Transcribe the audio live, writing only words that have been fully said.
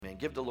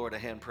Give the Lord a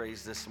hand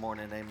praise this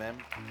morning, amen.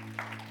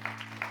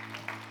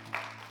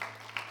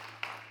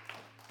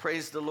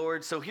 Praise the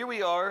Lord. So here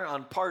we are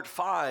on part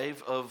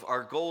 5 of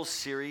our goals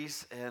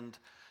series, and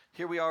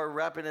here we are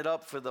wrapping it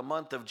up for the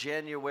month of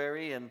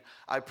January, and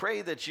I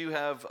pray that you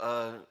have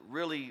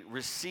really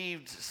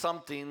received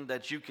something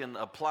that you can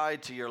apply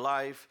to your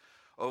life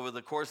over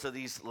the course of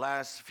these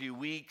last few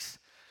weeks,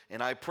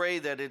 and I pray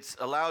that it's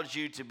allowed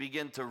you to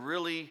begin to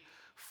really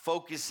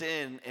focus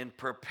in and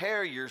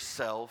prepare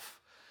yourself,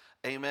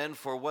 amen,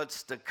 for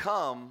what's to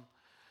come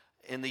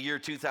in the year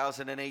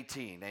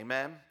 2018,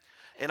 amen.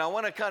 And I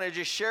want to kind of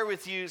just share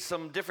with you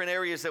some different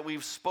areas that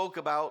we've spoke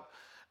about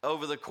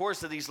over the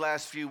course of these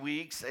last few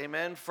weeks,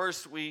 amen.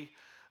 First, we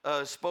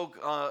spoke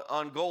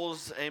on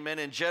goals, amen,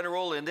 in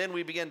general, and then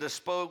we began to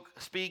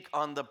speak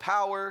on the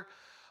power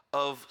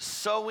of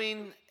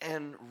sowing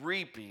and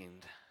reaping,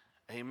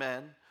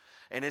 amen.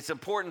 And it's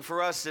important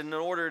for us in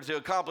order to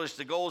accomplish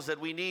the goals that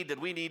we need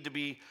to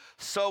be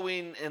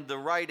sowing in the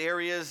right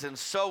areas and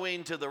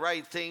sowing to the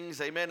right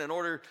things, amen, in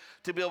order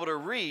to be able to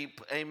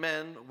reap,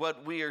 amen,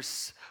 what we're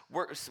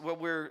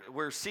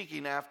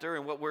seeking after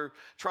and what we're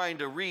trying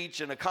to reach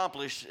and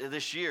accomplish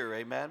this year,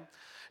 amen.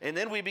 And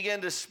then we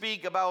began to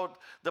speak about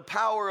the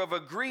power of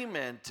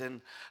agreement and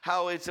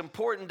how it's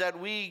important that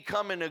we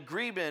come in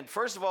agreement,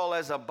 first of all,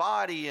 as a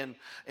body and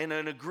in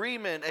an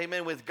agreement,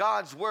 amen, with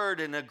God's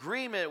word, and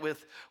agreement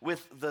with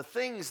the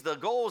things, the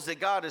goals that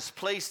God has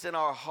placed in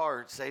our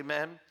hearts,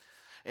 amen.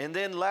 And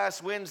then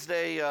last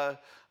Wednesday,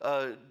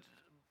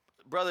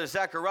 Brother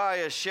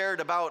Zechariah shared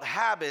about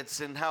habits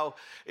and how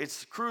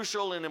it's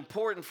crucial and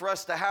important for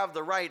us to have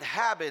the right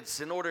habits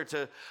in order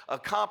to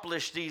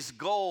accomplish these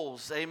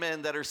goals,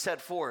 amen, that are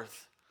set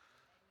forth.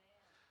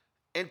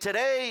 And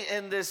today,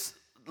 in this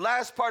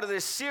last part of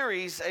this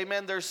series,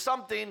 amen, there's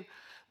something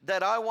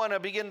that I want to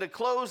begin to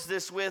close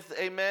this with,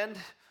 amen,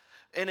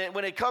 and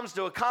when it comes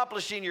to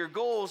accomplishing your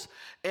goals.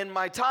 And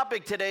my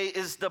topic today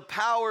is the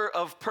power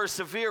of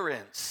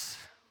perseverance.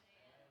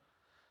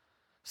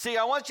 See,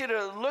 I want you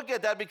to look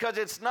at that because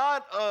it's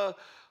not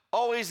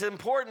always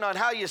important on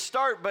how you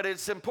start, but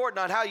it's important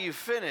on how you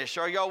finish.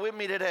 Are y'all with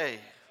me today?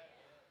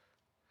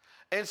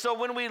 And so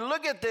when we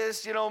look at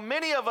this, you know,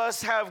 many of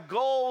us have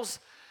goals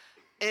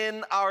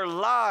in our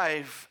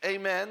life,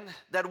 amen,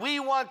 that we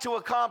want to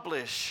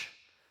accomplish.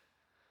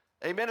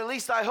 Amen. At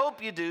least I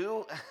hope you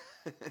do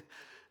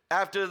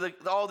after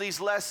all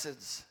these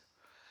lessons.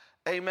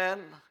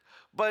 Amen.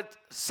 But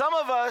some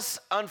of us,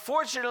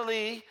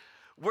 unfortunately,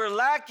 we're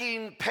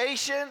lacking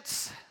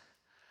patience,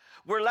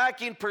 we're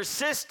lacking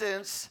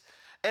persistence,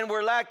 and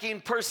we're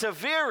lacking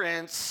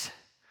perseverance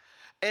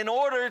in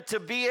order to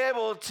be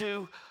able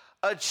to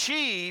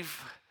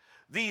achieve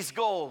these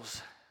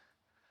goals.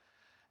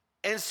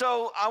 And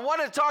so I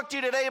want to talk to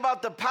you today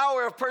about the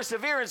power of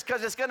perseverance,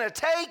 because it's going to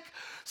take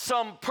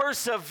some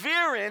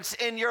perseverance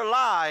in your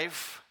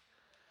life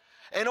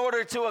in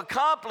order to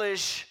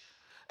accomplish,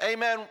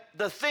 amen,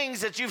 the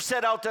things that you've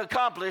set out to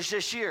accomplish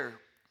this year.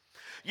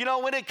 You know,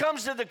 when it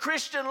comes to the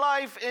Christian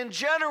life in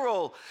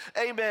general,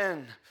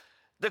 amen,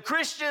 the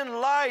Christian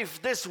life,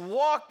 this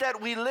walk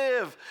that we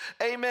live,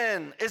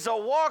 amen, is a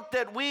walk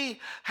that we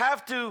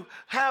have to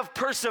have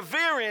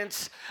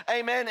perseverance,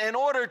 amen, in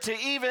order to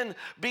even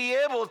be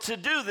able to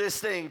do this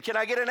thing. Can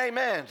I get an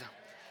amen?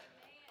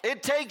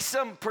 It takes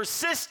some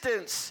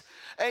persistence,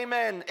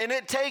 amen, and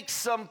it takes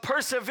some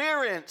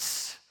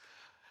perseverance.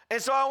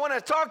 And so I want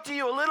to talk to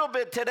you a little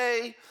bit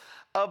today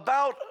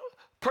about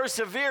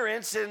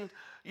perseverance. And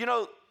you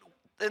know,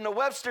 in the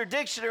Webster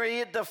Dictionary,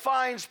 it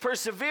defines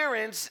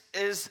perseverance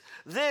as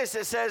this.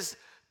 It says,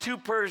 to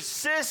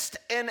persist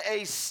in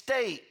a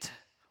state,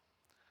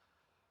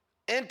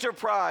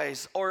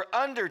 enterprise, or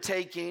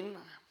undertaking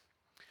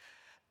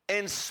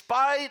in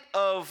spite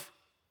of,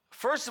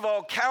 first of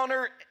all,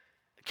 counter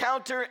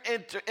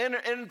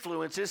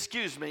influences,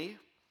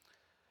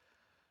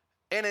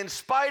 and in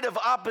spite of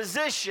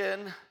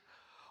opposition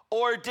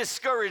or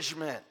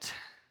discouragement.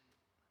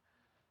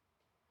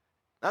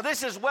 Now,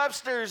 this is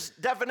Webster's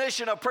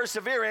definition of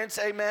perseverance,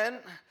 amen.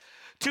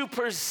 To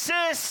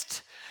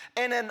persist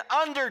in an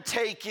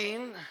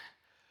undertaking,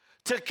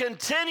 to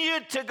continue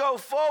to go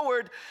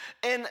forward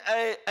in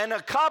an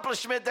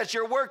accomplishment that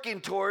you're working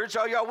towards.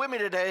 Are y'all with me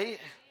today?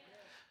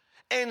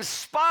 In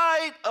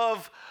spite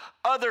of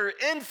other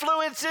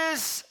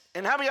influences.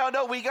 And how many of y'all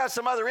know we got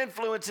some other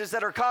influences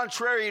that are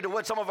contrary to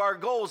what some of our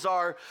goals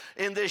are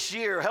in this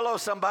year? Hello,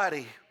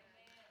 somebody.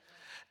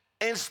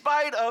 In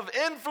spite of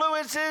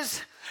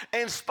influences,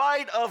 in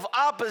spite of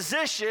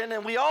opposition,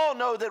 and we all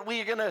know that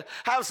we're going to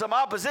have some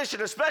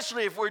opposition,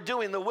 especially if we're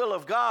doing the will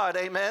of God,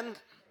 amen.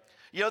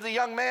 You know, the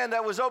young man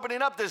that was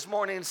opening up this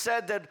morning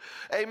said that,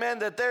 amen,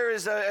 that there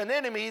is an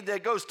enemy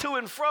that goes to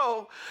and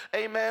fro,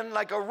 amen,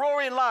 like a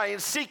roaring lion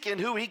seeking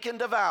who he can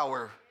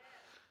devour.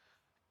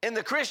 In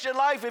the Christian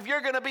life, if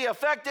you're going to be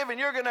effective and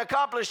you're going to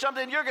accomplish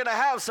something, you're going to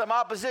have some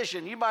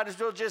opposition. You might as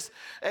well just,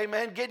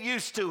 amen, get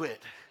used to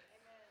it.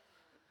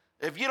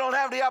 If you don't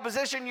have the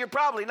opposition, you're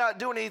probably not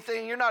doing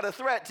anything. You're not a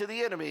threat to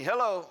the enemy.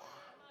 Hello.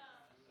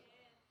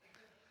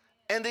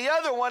 And the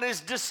other one is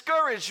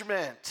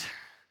discouragement.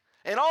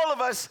 And all of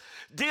us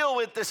deal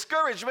with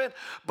discouragement,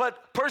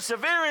 but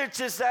perseverance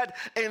is that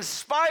in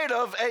spite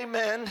of,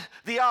 amen,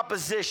 the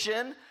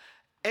opposition,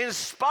 in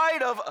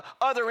spite of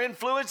other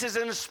influences,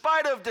 in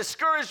spite of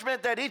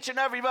discouragement that each and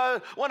every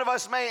one of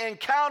us may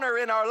encounter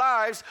in our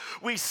lives,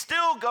 we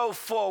still go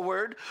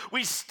forward,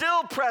 we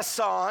still press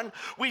on,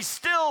 we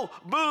still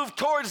move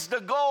towards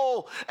the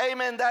goal,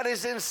 amen, that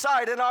is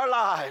inside in our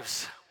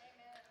lives.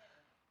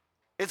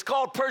 It's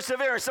called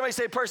perseverance. Somebody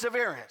say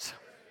perseverance.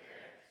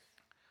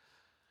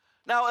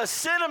 Now, a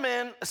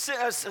synonym,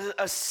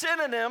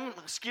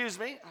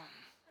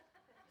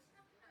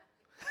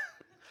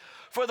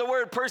 for the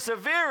word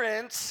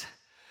perseverance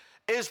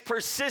is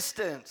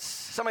persistence.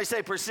 Somebody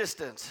say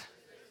persistence.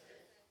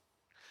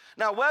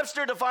 Now,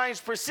 Webster defines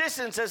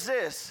persistence as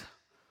this: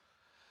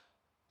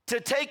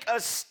 to take a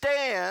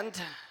stand,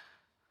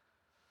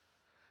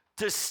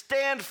 to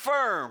stand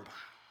firm,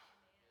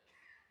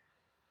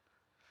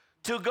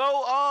 to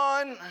go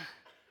on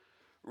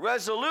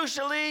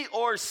resolutely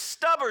or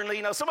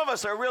stubbornly. Now, some of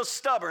us are real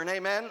stubborn,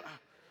 amen?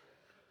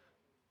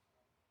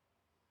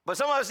 But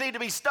some of us need to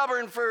be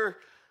stubborn for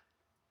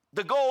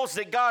the goals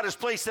that God has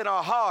placed in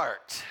our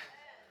heart.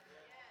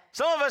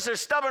 Some of us are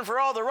stubborn for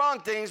all the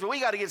wrong things, but we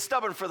got to get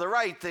stubborn for the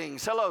right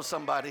things. Hello,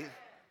 somebody.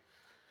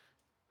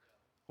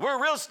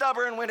 We're real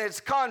stubborn when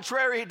it's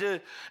contrary to,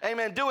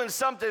 amen, doing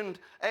something,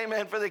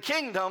 amen, for the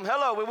kingdom.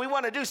 Hello, when we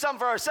want to do something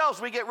for ourselves,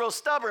 we get real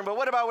stubborn. But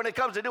what about when it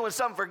comes to doing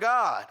something for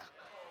God?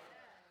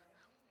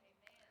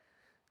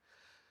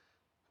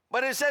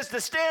 But it says to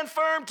stand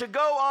firm, to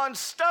go on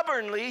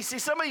stubbornly. See,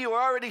 some of you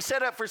are already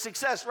set up for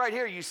success right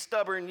here, you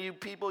stubborn, you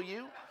people,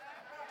 you.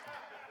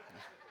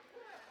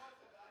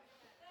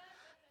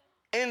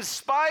 In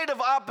spite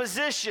of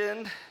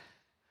opposition,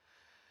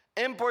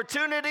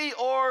 importunity,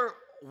 or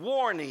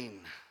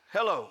warning.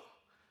 Hello.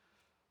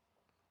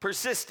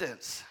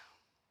 Persistence.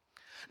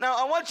 Now,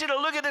 I want you to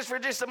look at this for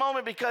just a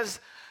moment,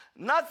 because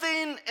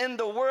nothing in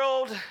the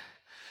world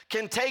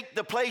can take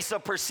the place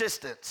of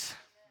persistence.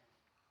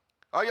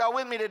 Are y'all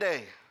with me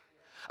today?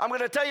 I'm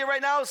going to tell you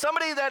right now,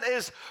 somebody that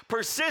is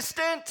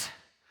persistent,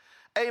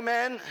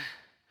 amen,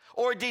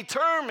 or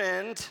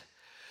determined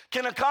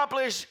can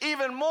accomplish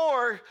even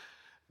more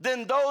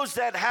than those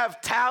that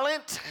have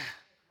talent.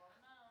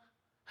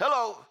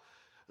 Hello.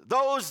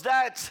 Those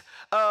that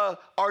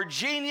are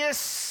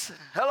genius.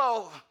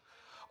 Hello.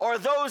 Or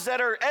those that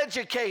are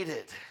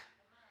educated.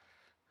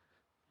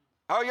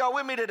 Are y'all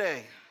with me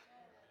today?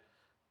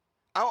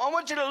 I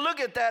want you to look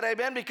at that,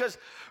 amen, because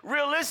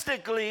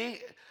realistically,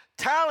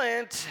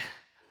 talent,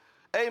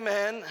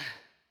 amen,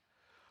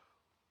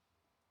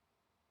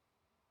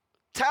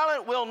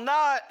 talent will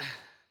not,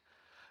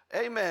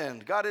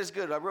 amen, God is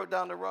good. I wrote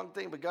down the wrong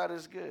thing, but God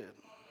is good.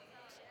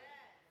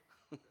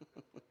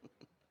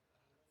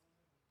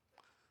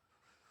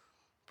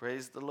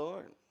 Praise the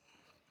Lord.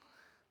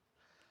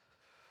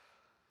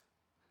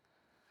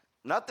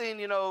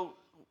 Nothing,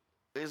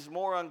 is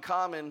more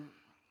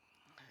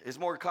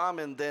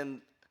common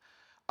than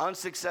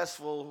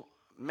unsuccessful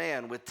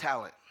man with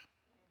talent.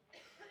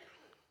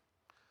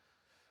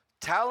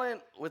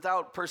 Talent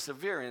without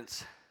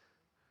perseverance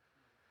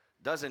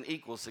doesn't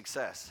equal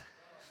success.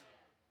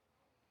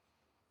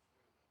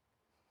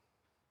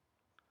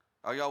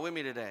 Are y'all with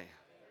me today?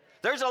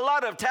 There's a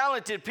lot of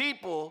talented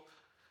people,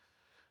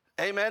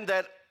 amen,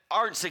 that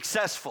aren't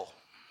successful.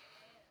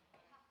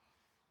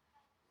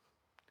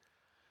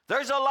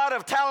 There's a lot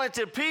of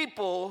talented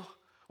people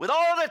with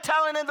all the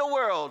talent in the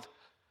world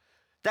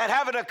that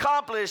haven't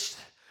accomplished,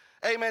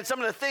 amen,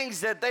 some of the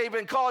things that they've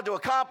been called to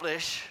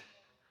accomplish.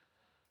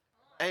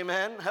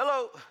 Amen.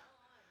 Hello.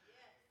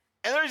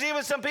 And there's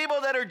even some people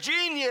that are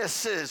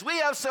geniuses. We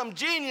have some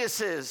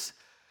geniuses.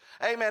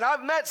 Amen.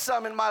 I've met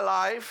some in my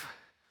life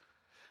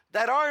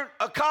that aren't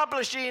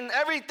accomplishing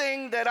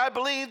everything that I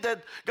believe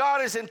that God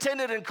has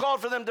intended and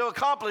called for them to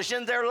accomplish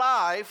in their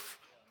life.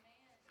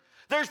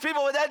 There's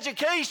people with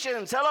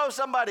educations. Hello,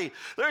 somebody.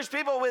 There's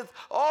people with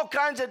all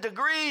kinds of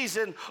degrees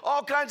and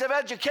all kinds of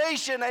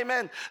education,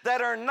 amen, that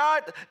are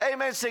not,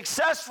 amen,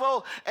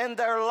 successful in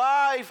their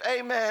life,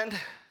 amen.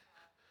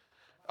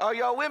 Are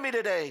y'all with me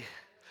today?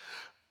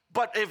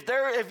 But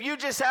if you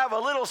just have a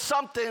little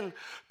something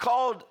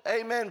called,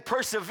 amen,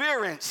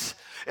 perseverance,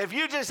 if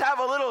you just have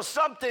a little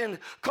something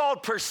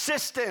called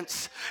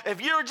persistence,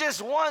 if you're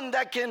just one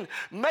that can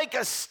make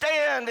a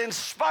stand in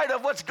spite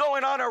of what's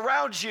going on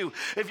around you,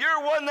 if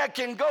you're one that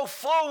can go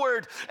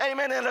forward,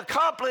 amen, and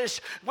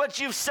accomplish what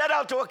you've set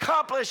out to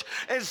accomplish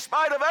in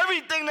spite of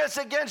everything that's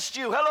against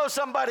you. Hello,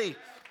 somebody.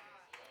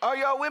 Are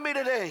y'all with me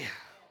today?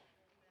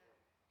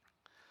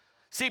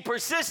 See,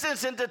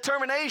 persistence and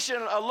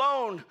determination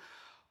alone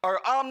are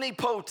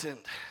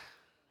omnipotent.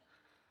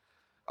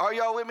 Are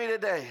y'all with me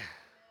today?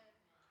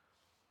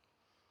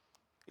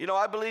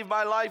 I believe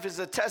my life is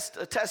a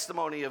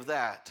testimony of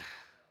that.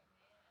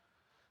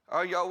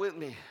 Are y'all with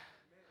me?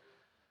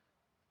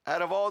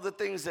 Out of all the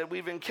things that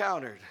we've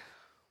encountered,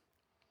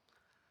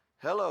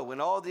 hello,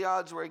 when all the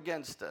odds were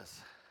against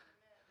us,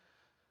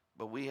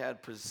 but we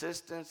had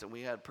persistence and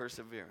we had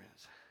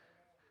perseverance.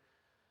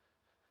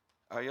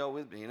 Are y'all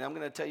with me? And I'm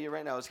going to tell you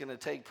right now, it's going to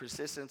take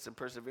persistence and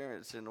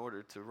perseverance in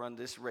order to run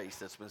this race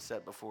that's been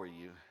set before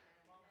you.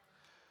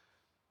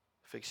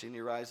 Fixing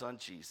your eyes on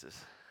Jesus.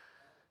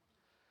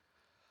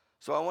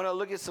 So I want to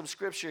look at some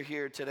scripture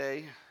here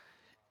today.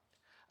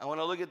 I want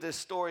to look at this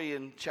story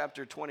in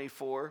chapter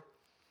 24.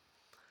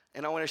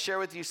 And I want to share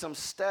with you some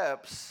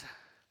steps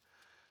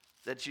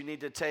that you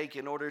need to take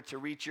in order to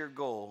reach your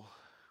goal.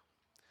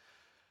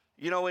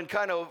 You know, and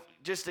kind of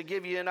just to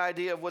give you an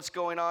idea of what's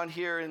going on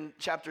here in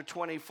chapter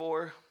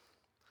 24.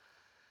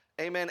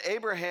 Amen.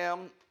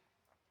 Abraham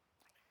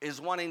is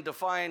wanting to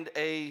find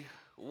a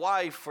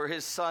wife for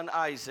his son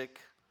Isaac.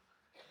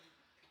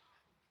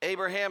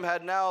 Abraham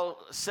had now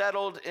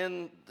settled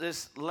in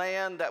this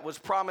land that was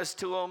promised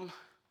to him.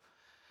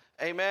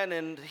 Amen.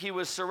 And he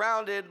was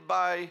surrounded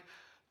by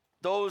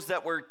those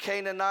that were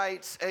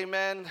Canaanites.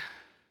 Amen.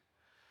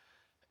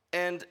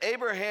 And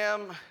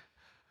Abraham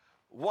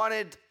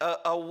wanted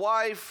a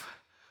wife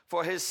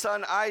for his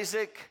son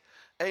Isaac,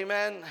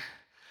 amen,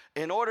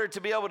 in order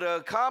to be able to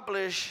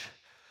accomplish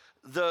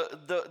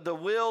the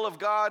will of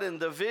God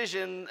and the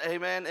vision,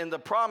 amen, and the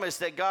promise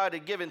that God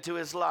had given to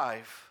his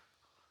life.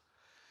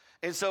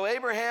 And so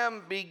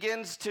Abraham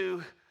begins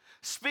to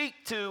speak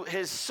to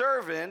his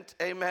servant,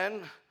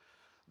 amen,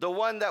 the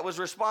one that was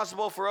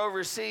responsible for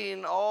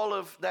overseeing all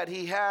of that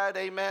he had,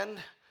 amen.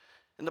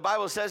 And the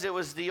Bible says it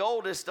was the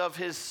oldest of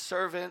his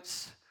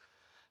servants,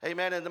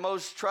 amen, and the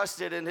most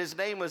trusted, and his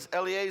name was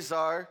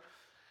Eleazar.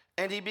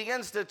 And he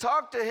begins to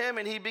talk to him,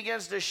 and he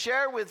begins to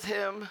share with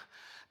him,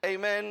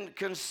 amen,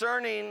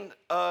 concerning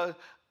a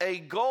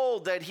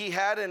goal that he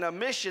had and a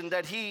mission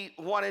that he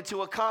wanted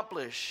to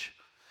accomplish.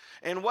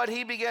 And what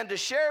he began to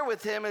share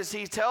with him is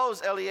he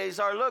tells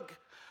Eleazar, look,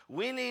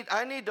 we need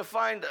to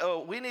find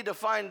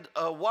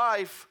a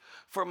wife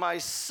for my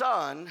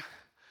son,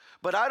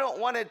 but I don't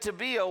want it to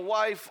be a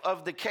wife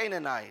of the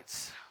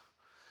Canaanites.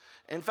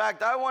 In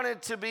fact, I want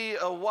it to be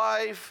a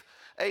wife,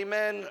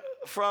 amen,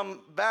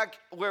 from back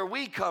where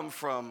we come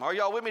from. Are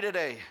y'all with me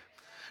today?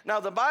 Now,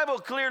 the Bible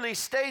clearly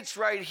states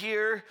right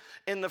here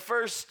in the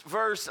first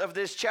verse of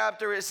this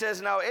chapter, it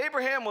says, now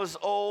Abraham was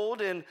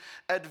old and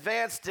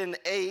advanced in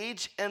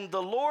age, and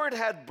the Lord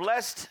had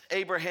blessed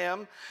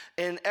Abraham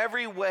in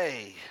every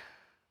way.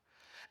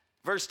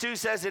 Verse 2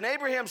 says, and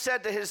Abraham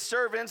said to his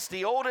servants,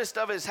 the oldest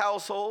of his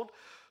household,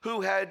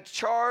 who had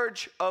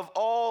charge of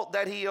all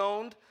that he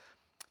owned,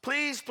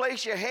 please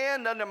place your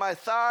hand under my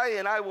thigh,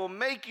 and I will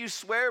make you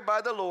swear by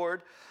the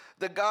Lord,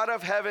 the God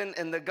of heaven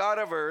and the God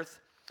of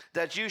earth,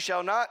 that you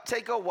shall not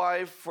take a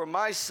wife for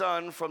my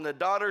son from the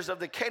daughters of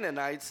the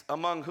Canaanites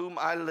among whom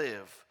I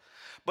live.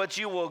 But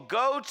you will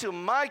go to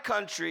my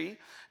country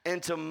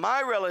and to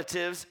my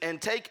relatives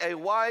and take a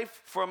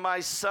wife for my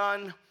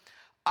son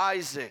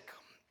Isaac.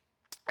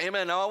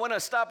 Amen. Now I want to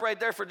stop right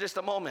there for just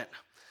a moment.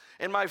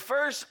 And my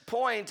first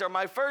point, or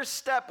my first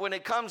step when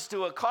it comes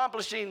to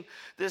accomplishing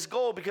this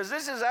goal, because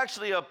this is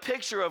actually a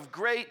picture of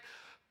great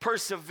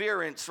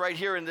perseverance right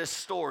here in this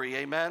story,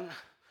 amen?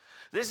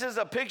 This is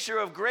a picture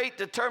of great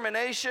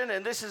determination,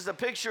 and this is a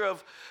picture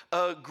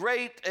of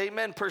great,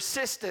 amen,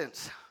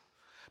 persistence.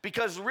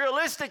 Because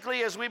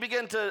realistically, as we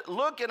begin to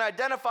look and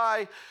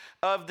identify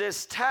of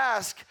this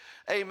task,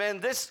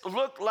 amen, this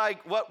looked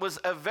like what was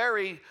a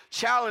very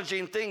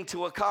challenging thing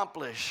to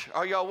accomplish.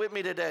 Are y'all with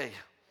me today?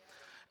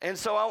 And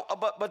so,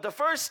 but the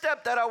first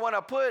step that I want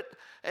to put,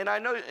 and I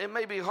know it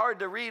may be hard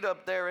to read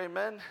up there,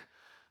 amen,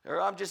 or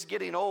I'm just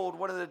getting old,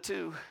 one of the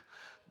two.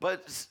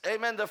 But,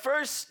 amen, the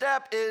first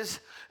step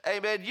is,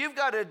 amen, you've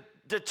got to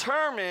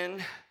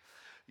determine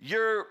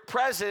your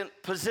present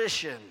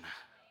position.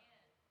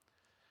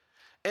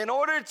 In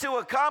order to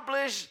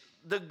accomplish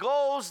the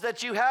goals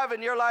that you have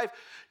in your life,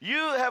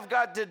 you have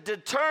got to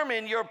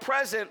determine your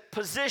present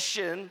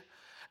position,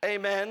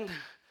 amen.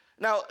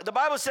 Now, the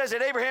Bible says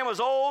that Abraham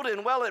was old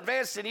and well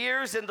advanced in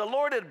years, and the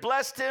Lord had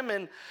blessed him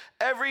in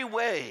every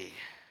way.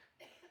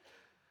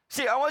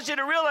 See, I want you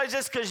to realize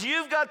this, because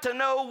you've got to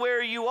know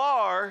where you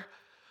are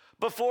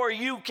before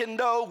you can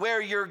know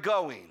where you're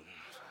going.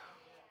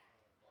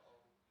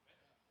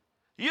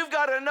 You've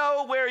got to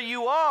know where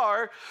you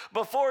are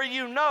before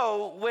you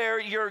know where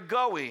you're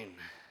going.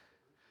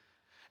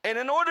 And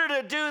in order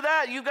to do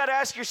that, you've got to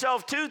ask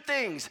yourself two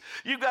things.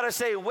 You've got to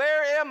say,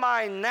 where am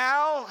I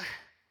now?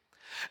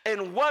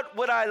 And what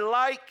would I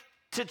like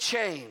to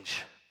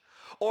change?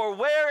 Or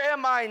where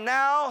am I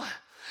now?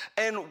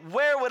 And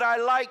where would I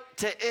like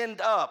to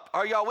end up?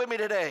 Are y'all with me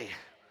today?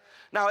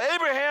 Now,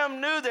 Abraham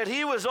knew that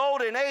he was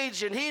old in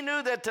age, and he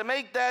knew that to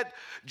make that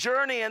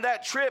journey and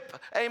that trip,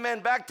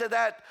 amen, back to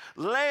that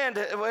land,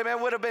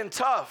 amen, would have been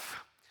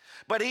tough.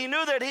 But he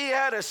knew that he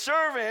had a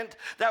servant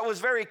that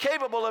was very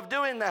capable of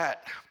doing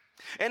that.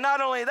 And not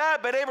only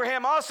that, but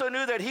Abraham also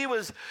knew that he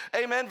was,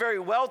 amen, very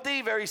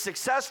wealthy, very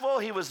successful.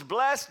 He was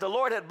blessed. The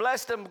Lord had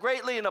blessed him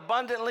greatly and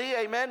abundantly,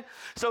 amen.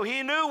 So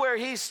he knew where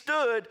he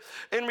stood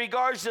in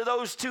regards to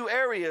those two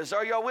areas.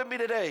 Are y'all with me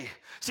today?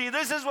 See,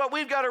 this is what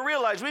we've got to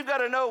realize. We've got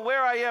to know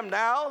where I am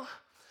now,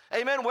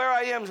 amen, where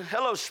I am,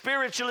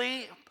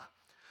 spiritually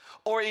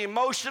or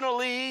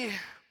emotionally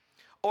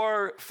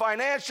or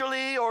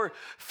financially or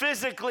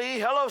physically.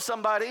 Hello,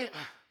 somebody.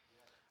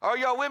 Are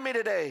y'all with me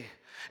today?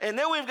 And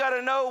then we've got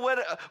to know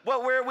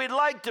where we'd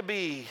like to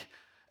be.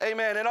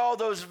 Amen. In all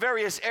those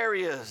various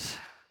areas.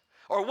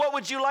 Or what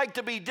would you like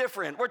to be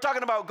different? We're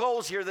talking about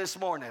goals here this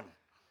morning.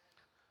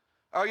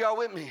 Are y'all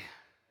with me?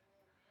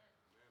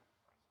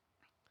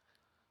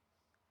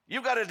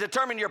 You've got to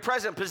determine your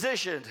present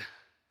position.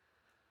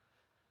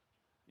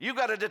 You've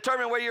got to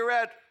determine where you're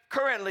at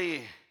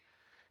currently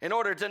in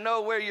order to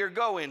know where you're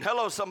going.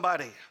 Hello,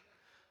 somebody.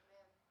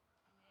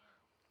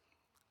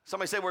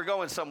 Somebody say we're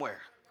going somewhere.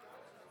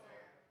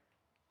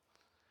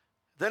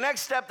 The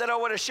next step that I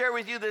want to share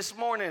with you this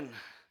morning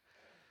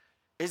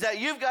is that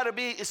you've got to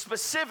be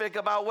specific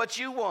about what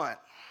you want.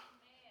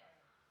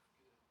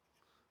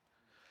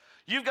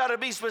 You've got to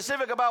be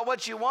specific about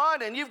what you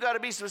want, and you've got to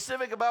be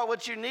specific about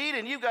what you need,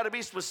 and you've got to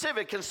be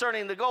specific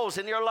concerning the goals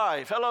in your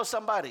life. Hello,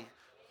 somebody.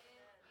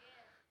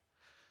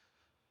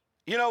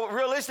 You know,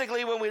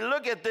 realistically, when we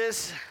look at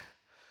this,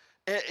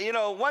 you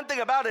know, one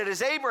thing about it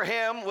is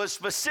Abraham was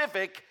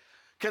specific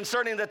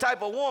concerning the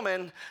type of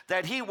woman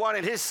that he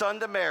wanted his son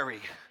to marry.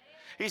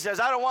 He says,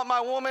 I don't want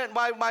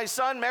my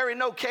son marrying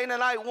no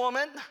Canaanite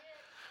woman.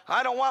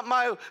 I don't want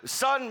my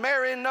son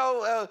marrying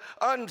no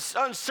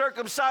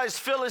uncircumcised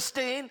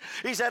Philistine.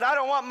 He said, I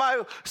don't want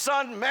my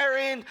son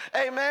marrying,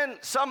 amen,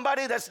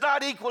 somebody that's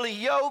not equally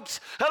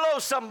yoked. Hello,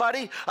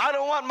 somebody. I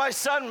don't want my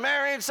son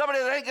marrying somebody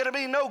that ain't going to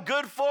be no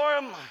good for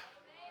him.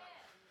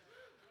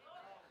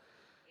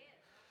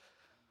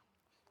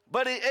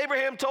 But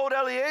Abraham told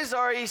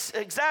Eliezer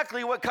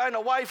exactly what kind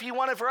of wife he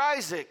wanted for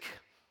Isaac.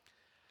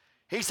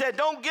 He said,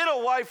 don't get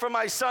a wife for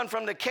my son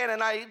from the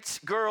Canaanite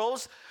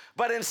girls,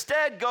 but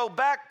instead go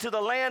back to the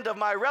land of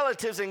my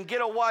relatives and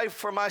get a wife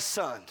for my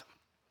son.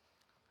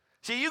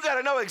 See, you got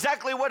to know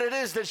exactly what it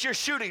is that you're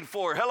shooting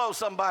for. Hello,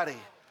 somebody.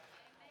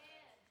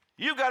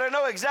 You got to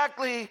know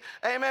exactly,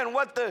 amen,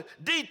 what the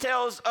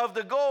details of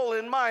the goal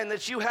in mind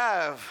that you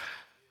have.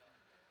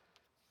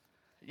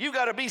 You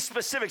got to be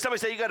specific. Somebody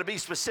say you got to be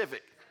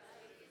specific.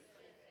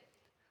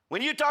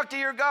 When you talk to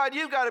your God,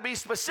 you've got to be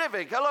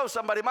specific. Hello,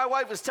 somebody. My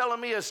wife was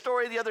telling me a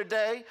story the other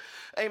day,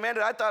 amen,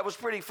 that I thought was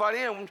pretty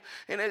funny, and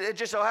it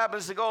just so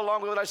happens to go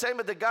along with what I say.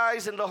 But the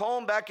guys in the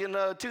home back in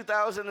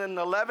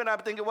 2011, I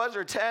think it was,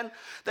 or 10,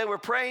 they were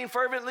praying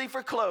fervently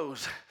for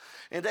clothes.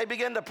 And they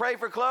began to pray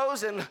for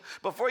clothes, and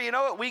before you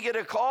know it, we get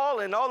a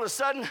call, and all of a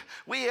sudden,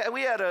 we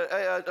had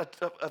a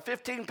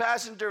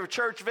 15-passenger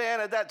church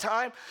van at that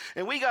time,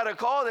 and we got a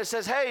call that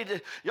says, hey,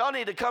 y'all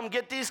need to come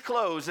get these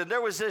clothes. And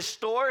there was this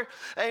store,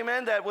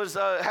 amen, that was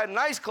had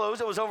nice clothes.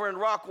 It was over in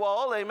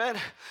Rockwall, amen,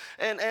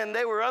 and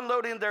they were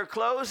unloading their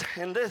clothes,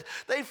 and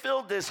they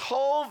filled this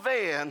whole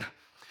van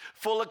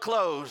full of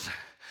clothes.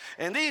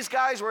 And these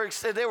guys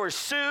there were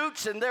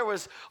suits, and there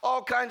was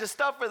all kinds of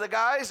stuff for the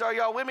guys. Are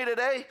y'all with me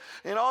today?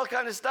 And all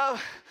kinds of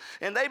stuff.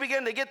 And they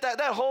began to get that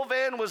whole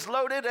van was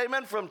loaded,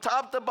 amen, from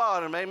top to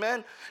bottom,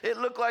 amen. It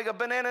looked like a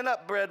banana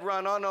nut bread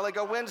run on like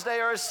a Wednesday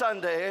or a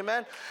Sunday,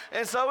 amen.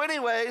 And so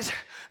anyways,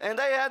 and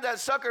they had that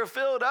sucker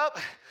filled up,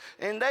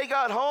 and they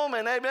got home,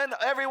 and amen,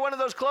 every one of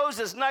those clothes,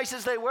 as nice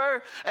as they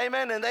were,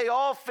 amen, and they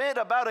all fit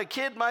about a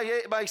kid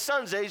my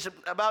son's age,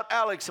 about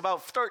Alex,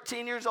 about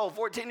 13 years old,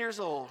 14 years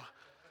old.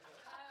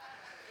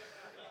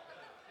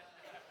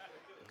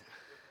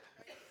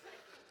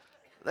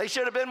 They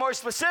should have been more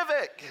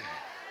specific.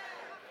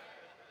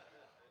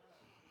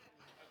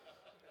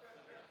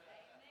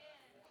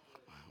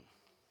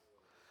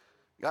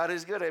 God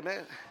is good,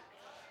 amen.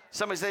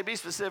 Somebody say, be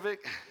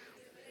specific.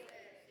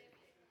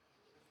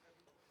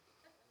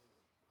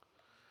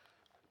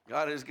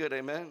 God is good,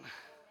 amen.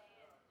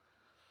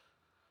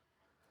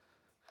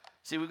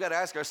 See, we've got to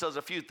ask ourselves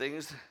a few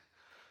things.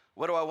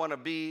 What do I want to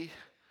be?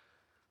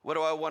 What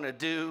do I want to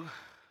do?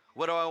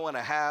 What do I want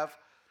to have?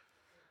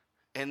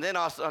 And then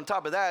also, on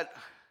top of that,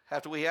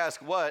 after we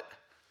ask what,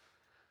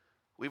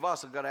 we've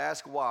also got to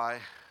ask why.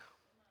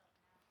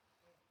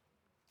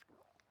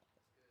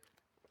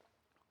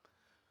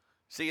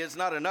 See, it's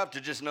not enough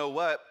to just know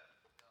what.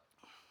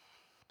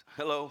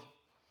 Hello.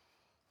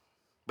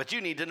 But you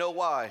need to know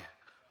why.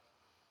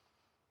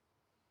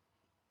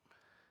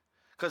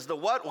 Because the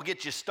what will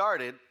get you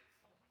started,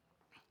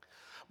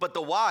 but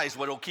the why is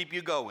what will keep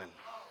you going.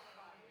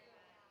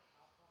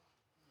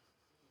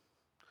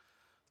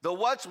 The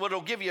what's what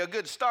will give you a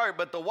good start,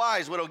 but the why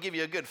is what will give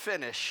you a good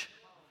finish.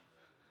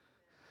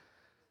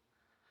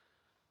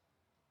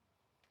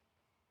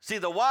 See,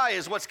 the why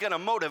is what's going to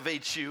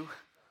motivate you.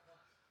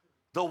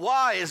 The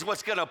why is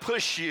what's going to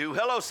push you.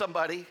 Hello,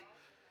 somebody.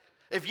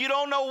 If you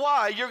don't know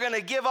why, you're going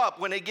to give up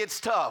when it gets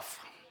tough.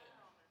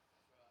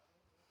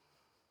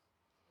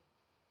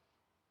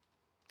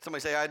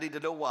 Somebody say, I need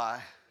to know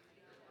why.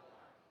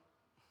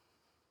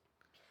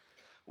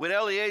 When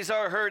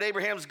Eliezer heard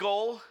Abraham's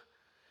goal,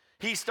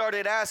 he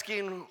started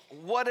asking,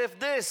 what if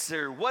this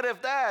or what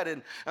if that?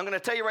 And I'm going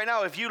to tell you right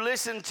now, if you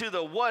listen to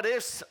the what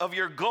ifs of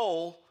your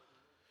goal,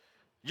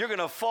 you're going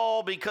to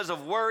fall because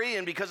of worry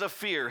and because of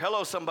fear.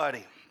 Hello,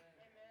 somebody.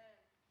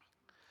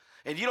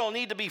 And you don't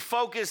need to be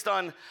focused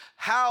on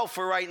how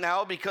for right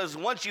now, because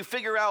once you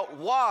figure out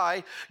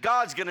why,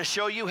 God's going to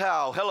show you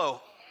how.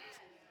 Hello.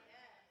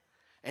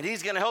 And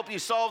he's going to help you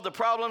solve the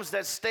problems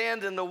that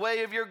stand in the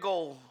way of your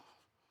goal.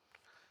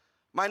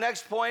 My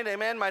next point,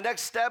 amen, my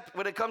next step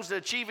when it comes to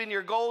achieving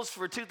your goals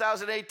for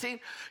 2018,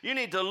 you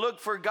need to look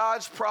for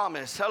God's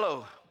promise.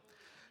 Hello.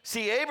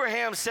 See,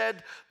 Abraham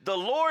said, the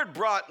Lord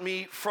brought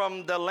me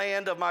from the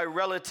land of my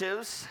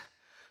relatives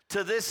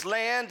to this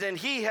land, and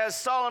he has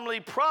solemnly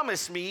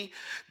promised me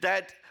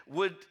that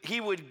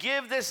he would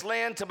give this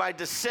land to my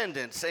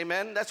descendants.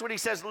 Amen. That's what he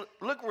says.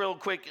 Look real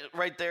quick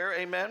right there.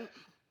 Amen.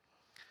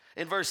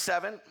 In verse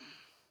 7.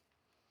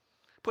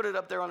 Put it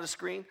up there on the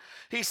screen.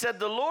 He said,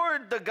 the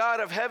Lord, the God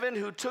of heaven,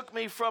 who took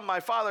me from my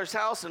father's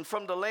house and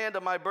from the land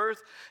of my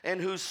birth, and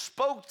who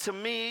spoke to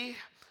me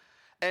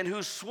and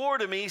who swore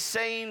to me,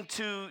 saying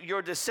to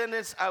your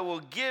descendants, I will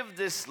give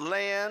this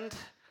land,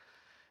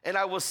 and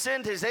I will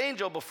send his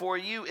angel before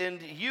you, and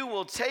you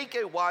will take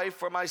a wife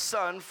for my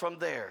son from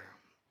there.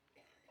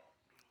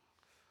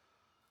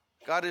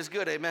 God is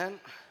good, amen?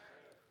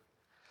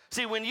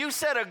 See, when you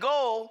set a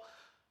goal,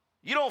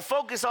 you don't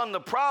focus on the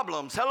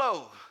problems,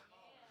 hello,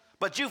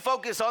 but you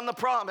focus on the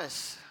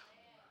promise.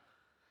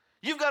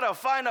 You've got to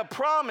find a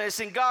promise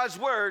in God's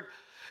word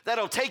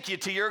that'll take you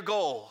to your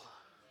goal.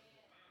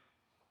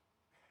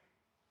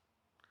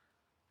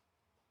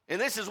 And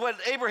this is what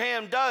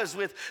Abraham does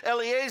with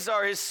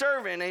Eleazar, his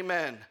servant,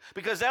 amen.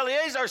 Because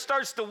Eleazar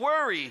starts to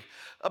worry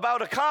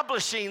about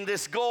accomplishing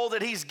this goal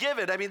that he's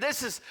given. I mean,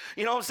 this is,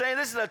 you know what I'm saying?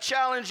 This is a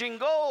challenging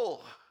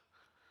goal.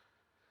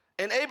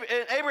 And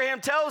Abraham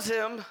tells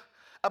him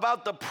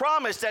about the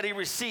promise that he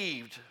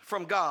received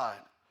from God.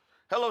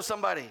 Hello,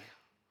 somebody.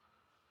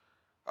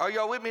 Are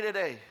y'all with me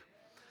today?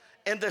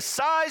 And the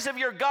size of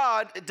your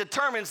God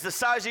determines the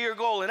size of your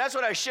goal. And that's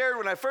what I shared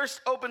when I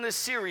first opened this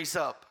series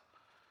up.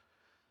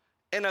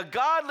 And a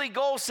godly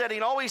goal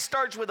setting always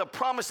starts with a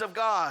promise of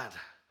God.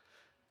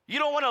 You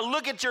don't want to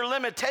look at your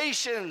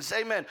limitations,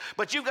 amen,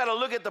 but you've got to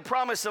look at the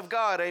promise of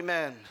God,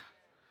 amen.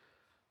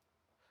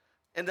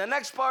 And the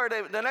next point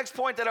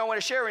that I want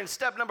to share in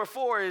step number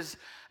 4 is,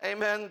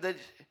 amen, that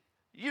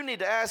you need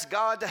to ask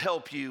God to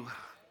help you.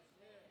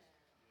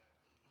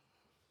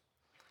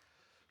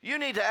 You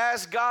need to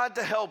ask God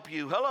to help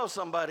you. Hello,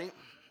 somebody. Amen.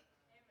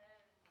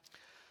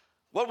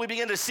 What we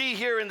begin to see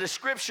here in the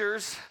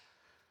scriptures,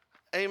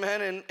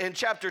 amen, in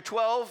chapter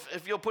 12,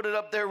 if you'll put it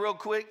up there real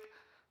quick,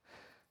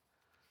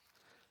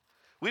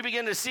 we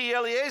begin to see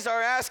Eleazar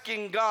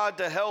asking God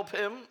to help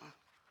him.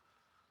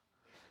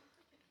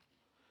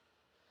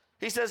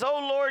 He says, "O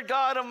Lord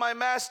God of my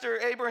master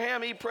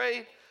Abraham," he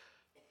prayed,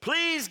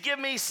 "please give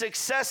me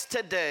success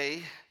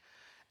today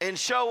and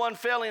show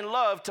unfailing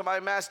love to my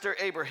master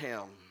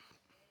Abraham."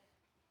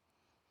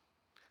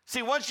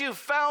 See, once you've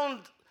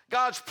found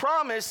God's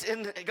promise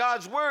in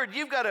God's word,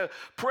 you've got to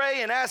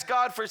pray and ask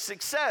God for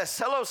success.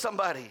 Hello,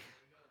 somebody.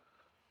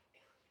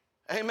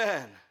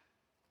 Amen.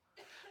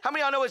 How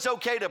many of y'all know it's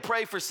okay to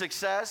pray for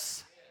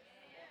success?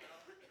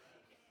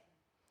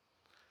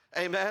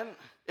 Amen.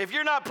 If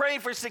you're not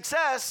praying for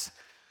success,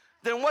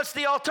 then what's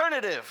the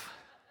alternative?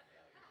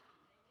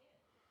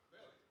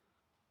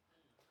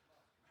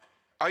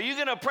 Are you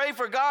going to pray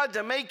for God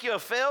to make you a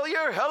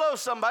failure? Hello,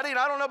 somebody. And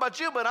I don't know about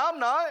you, but I'm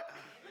not.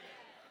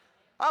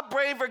 I'm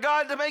praying for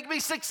God to make me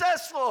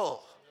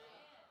successful.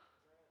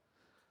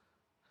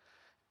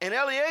 And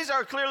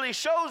Eleazar clearly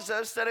shows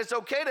us that it's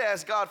okay to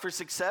ask God for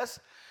success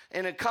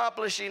in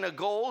accomplishing a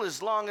goal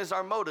as long as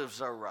our motives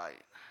are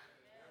right.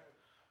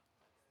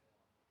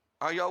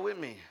 Are y'all with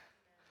me?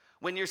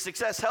 When your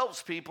success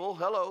helps people,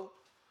 hello,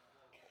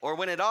 or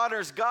when it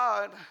honors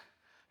God,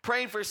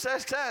 praying for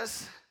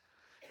success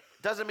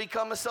doesn't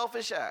become a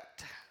selfish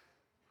act.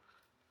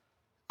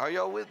 Are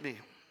y'all with me?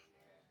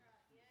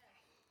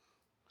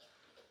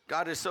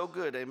 God is so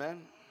good,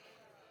 amen?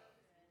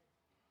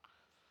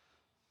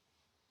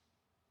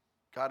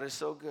 God is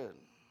so good.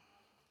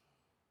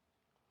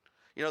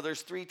 You know,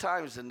 there's 3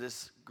 times in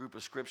this group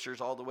of scriptures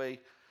all the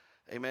way,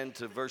 amen,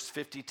 to verse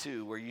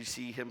 52 where you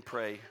see him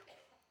pray.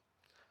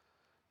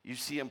 You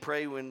see him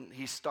pray when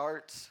he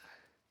starts.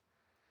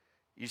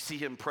 You see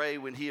him pray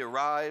when he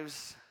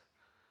arrives,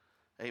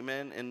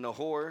 amen, in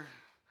Nahor.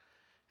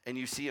 And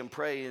you see him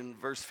pray in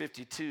verse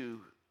 52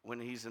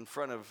 when he's in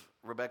front of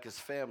Rebekah's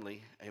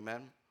family,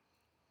 amen.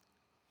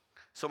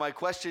 So my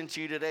question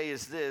to you today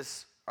is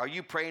this: are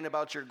you praying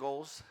about your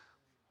goals?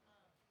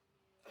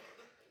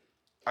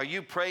 Are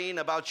you praying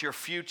about your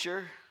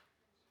future?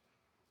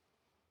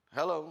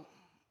 Hello.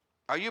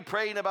 Are you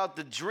praying about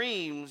the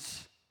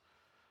dreams,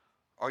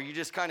 or are you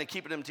just kind of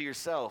keeping them to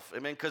yourself?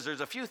 Amen. Because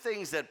there's a few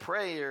things that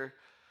prayer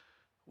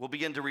will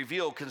begin to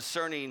reveal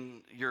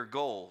concerning your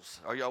goals.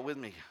 Are y'all with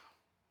me?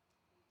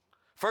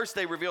 First,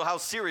 they reveal how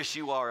serious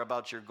you are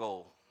about your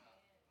goal.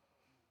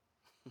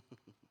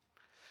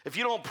 If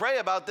you don't pray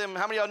about them,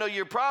 how many of y'all know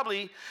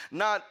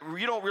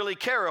you don't really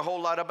care a whole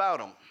lot about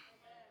them?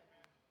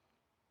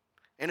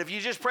 And if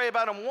you just pray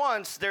about them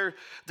once, they're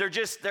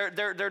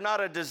not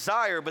a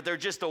desire, but they're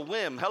just a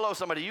whim. Hello,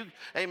 somebody.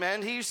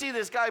 Amen. You see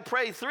this guy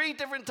pray 3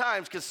 different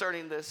times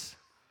concerning this.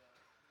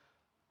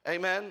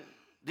 Amen.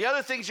 The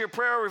other things your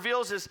prayer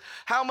reveals is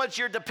how much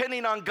you're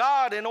depending on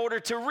God in order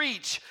to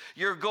reach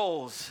your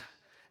goals.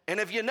 And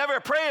if you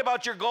never pray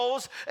about your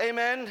goals,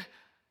 amen,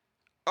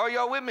 are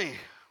y'all with me? Amen.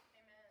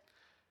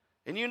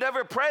 And you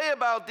never pray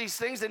about these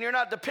things, then you're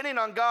not depending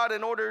on God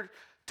in order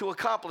to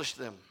accomplish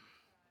them.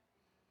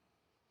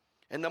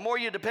 And the more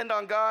you depend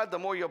on God, the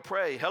more you'll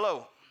pray.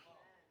 Hello.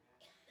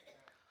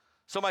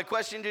 So my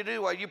question to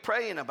you, are you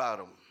praying about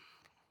them?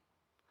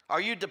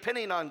 Are you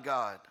depending on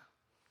God?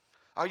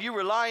 Are you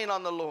relying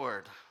on the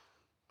Lord?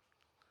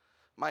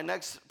 My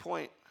next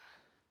point,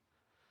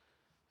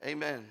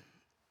 amen.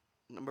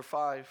 Number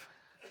 5,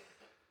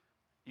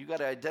 you got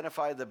to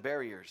identify the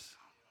barriers.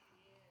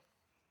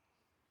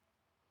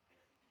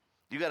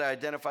 You got to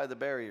identify the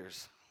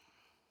barriers.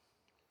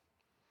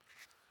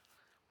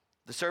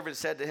 The servant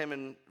said to him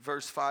in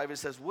verse 5, it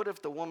says, what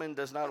if the woman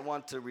does not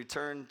want to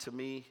return to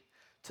me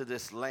to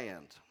this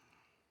land?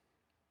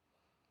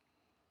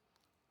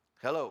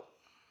 Hello.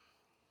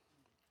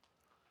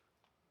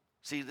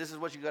 See, this is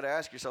what you got to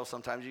ask yourself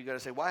sometimes. You got to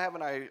say, why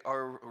haven't I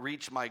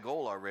reached my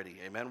goal already?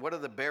 Amen. What are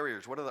the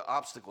barriers? What are the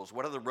obstacles?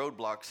 What are the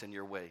roadblocks in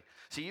your way?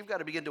 See, you've got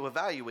to begin to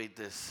evaluate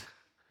this.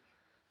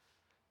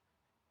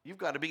 You've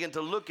got to begin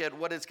to look at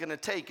what it's going to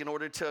take in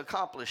order to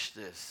accomplish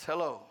this.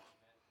 Hello.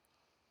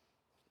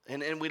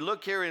 And we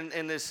look here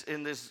in this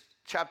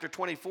chapter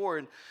 24,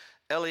 and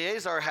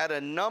Eleazar had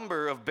a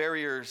number of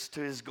barriers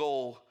to his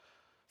goal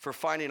for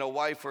finding a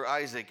wife for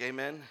Isaac.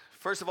 Amen.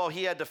 First of all,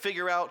 he had to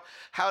figure out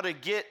how to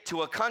get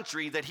to a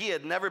country that he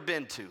had never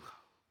been to. Amen.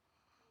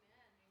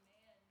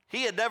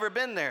 He had never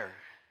been there.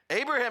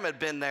 Abraham had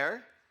been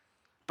there,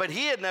 but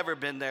he had never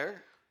been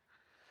there.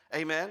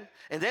 Amen.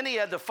 And then he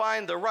had to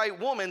find the right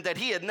woman that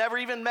he had never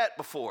even met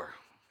before.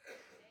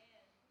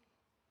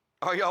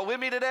 Are y'all with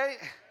me today?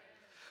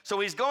 So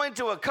he's going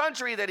to a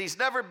country that he's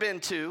never been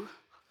to,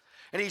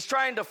 and he's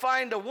trying to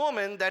find a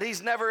woman that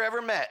he's never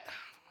ever met.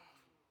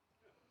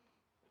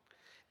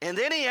 And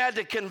then he had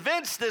to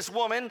convince this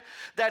woman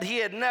that he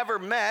had never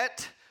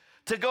met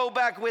to go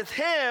back with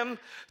him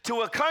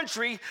to a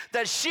country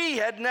that she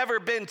had never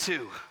been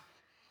to.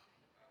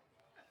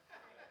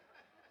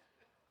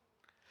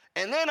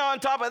 And then on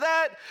top of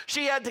that,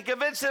 she had to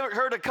convince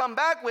her to come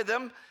back with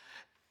him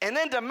and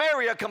then to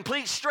marry a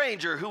complete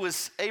stranger who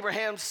was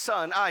Abraham's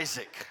son,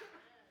 Isaac.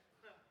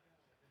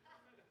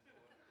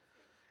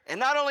 And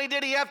not only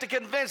did he have to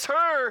convince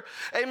her,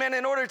 amen,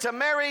 in order to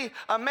marry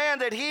a man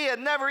that he had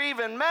never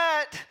even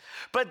met,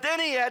 but then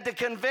he had to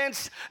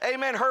convince,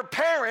 amen, her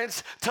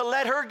parents to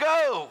let her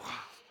go.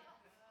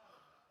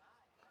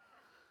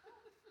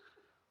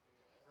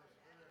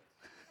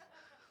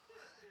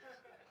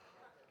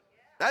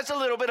 That's a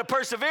little bit of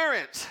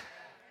perseverance.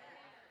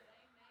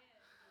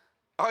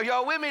 Are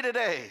y'all with me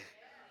today?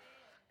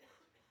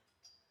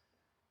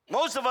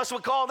 Most of us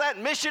would call that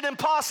mission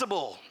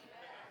impossible.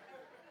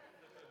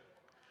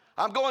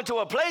 I'm going to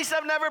a place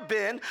I've never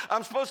been.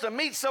 I'm supposed to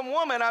meet some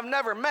woman I've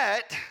never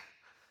met.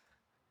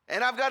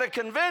 And I've got to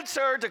convince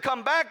her to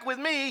come back with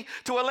me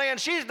to a land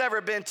she's never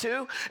been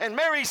to and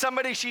marry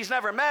somebody she's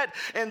never met.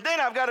 And then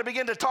I've got to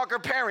begin to talk her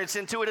parents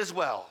into it as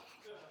well.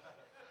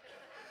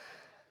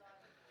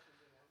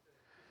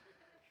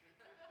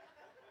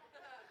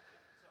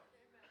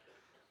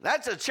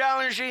 That's a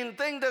challenging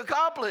thing to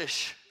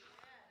accomplish.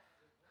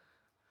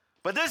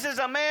 But this is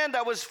a man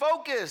that was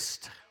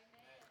focused.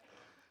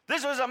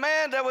 This was a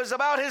man that was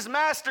about his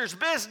master's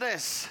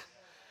business.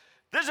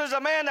 This was a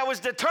man that was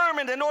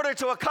determined in order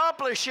to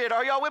accomplish it.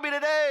 Are y'all with me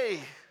today?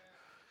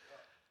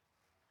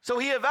 So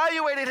he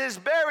evaluated his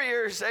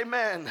barriers,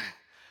 amen.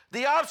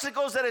 The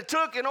obstacles that it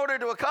took in order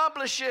to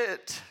accomplish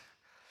it.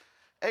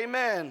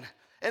 Amen.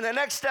 And the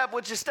next step,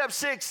 which is step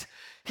 6,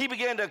 he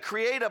began to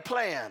create a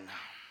plan.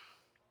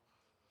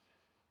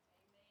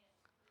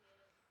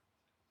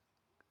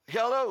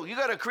 Hello, you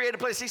got to create a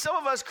plan. See, some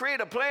of us create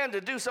a plan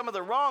to do some of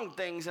the wrong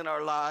things in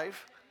our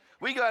life.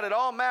 We got it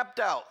all mapped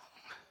out.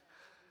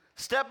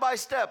 Step by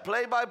step,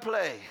 play by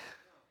play.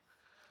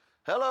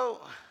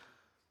 Hello.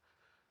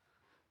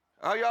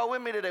 Are y'all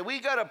with me today? We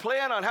got a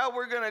plan on how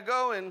we're going to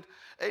go and,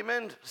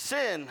 amen,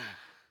 sin.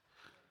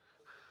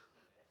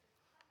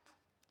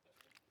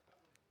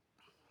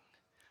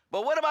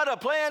 But what about a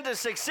plan to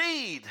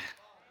succeed?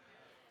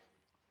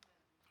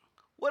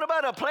 What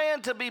about a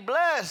plan to be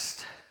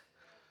blessed?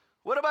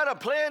 What about a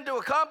plan to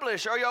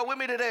accomplish? Are y'all with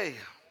me today?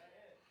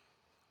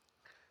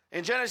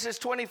 In Genesis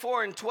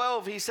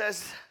 24:12, he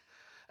says,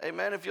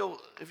 amen, if you'll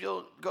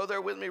go there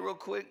with me real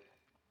quick.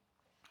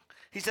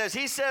 He says,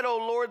 he said, O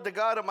Lord, the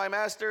God of my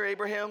master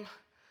Abraham,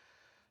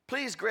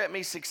 please grant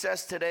me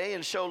success today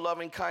and show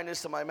loving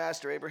kindness to my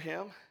master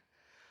Abraham.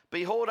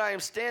 Behold, I am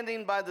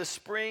standing by the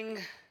spring,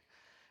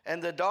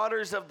 and the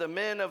daughters of the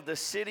men of the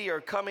city are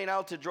coming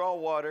out to draw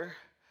water.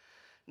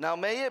 Now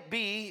may it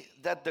be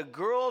that the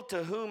girl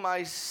to whom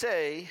I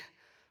say,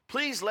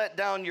 please let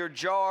down your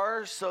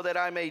jar so that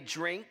I may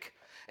drink,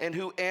 and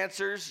who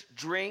answers,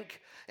 drink,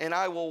 and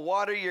I will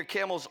water your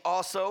camels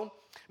also.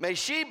 May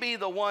she be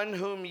the one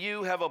whom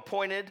you have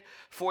appointed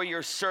for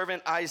your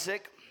servant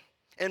Isaac.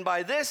 And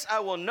by this I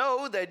will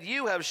know that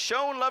you have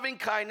shown loving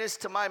kindness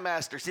to my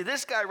master. See,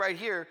 this guy right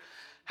here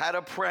had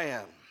a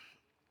plan.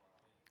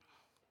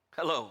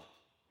 Hello.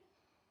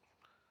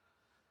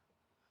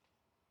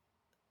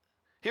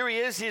 Here he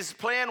is. His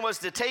plan was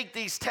to take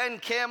these 10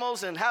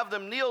 camels and have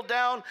them kneel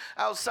down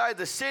outside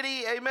the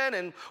city, amen,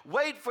 and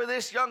wait for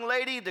this young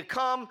lady to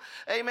come,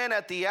 amen,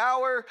 at the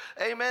hour,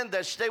 amen,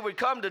 that they would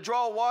come to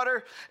draw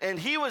water. And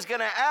he was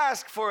going to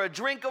ask for a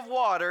drink of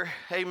water,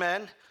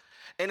 amen.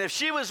 And if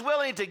she was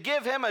willing to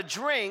give him a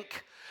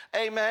drink,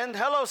 amen,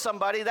 hello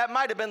somebody, that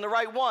might have been the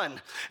right one.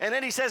 And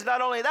then he says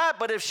not only that,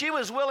 but if she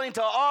was willing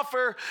to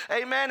offer,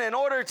 amen, in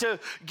order to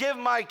give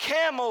my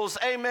camels,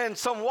 amen,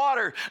 some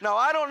water. Now,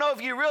 I don't know if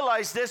you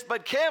realize this,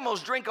 but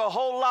camels drink a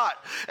whole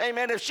lot.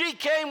 Amen. If she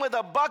came with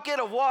a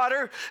bucket of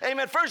water,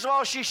 amen, first of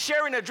all, she's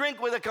sharing a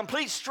drink with a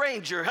complete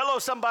stranger. Hello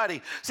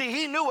somebody. See,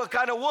 he knew what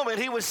kind of woman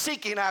he was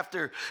seeking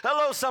after.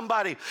 Hello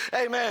somebody.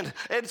 Amen.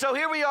 And so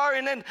here we are,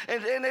 and then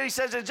he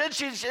says, and then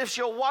if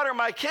she'll water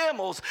my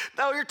camels.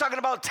 Now you're talking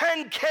about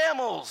 10 camels.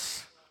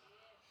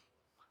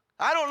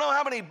 I don't know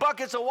how many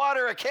buckets of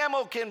water a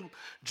camel can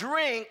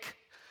drink,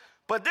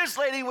 but this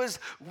lady would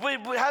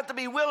have to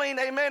be willing,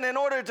 amen, in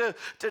order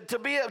to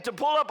be able to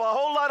pull up a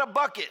whole lot of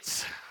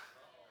buckets.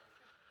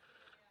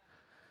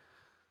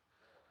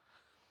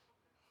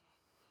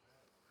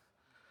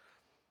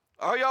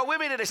 Are y'all with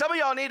me today? Some of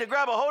y'all need to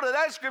grab a hold of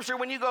that scripture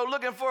when you go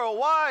looking for a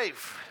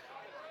wife.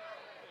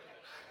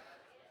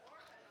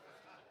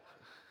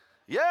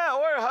 Yeah,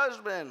 or a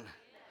husband.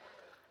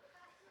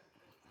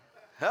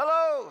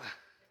 Hello.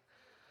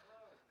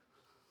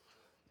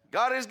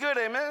 God is good,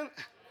 amen.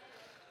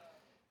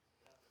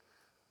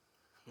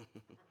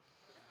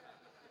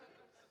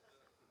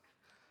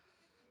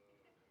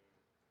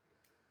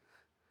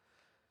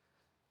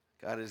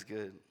 God is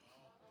good.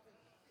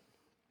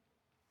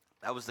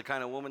 That was the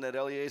kind of woman that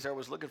Eleazar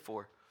was looking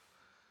for.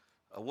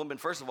 A woman,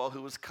 first of all,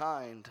 who was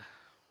kind.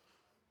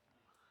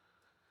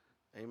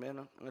 Amen.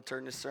 I'm going to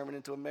turn this sermon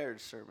into a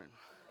marriage sermon.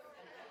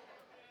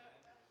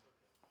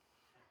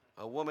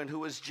 A woman who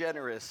was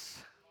generous.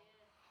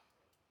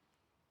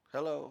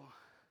 Hello.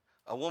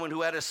 A woman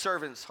who had a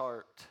servant's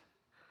heart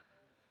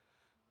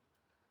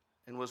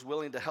and was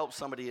willing to help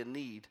somebody in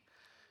need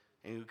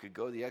and who could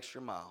go the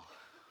extra mile.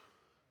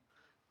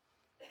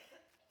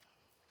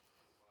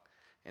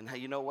 And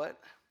you know what?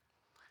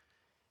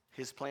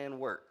 His plan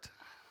worked.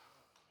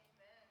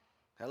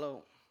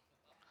 Hello.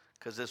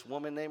 Because this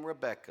woman named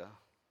Rebecca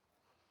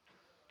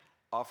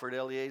offered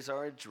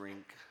Eleazar a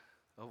drink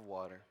of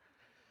water.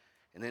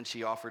 And then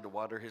she offered to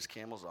water his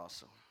camels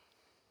also.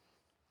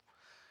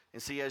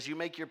 And see, as you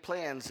make your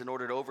plans in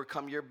order to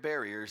overcome your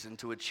barriers and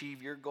to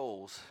achieve your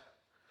goals,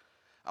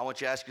 I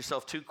want you to ask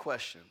yourself 2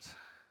 questions.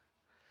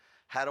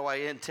 How do I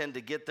intend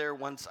to get there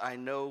once I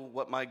know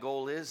what my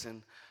goal is,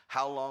 and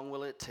how long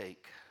will it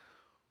take?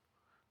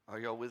 Are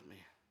y'all with me?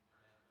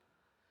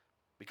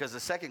 Because the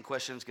second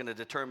question is going to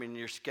determine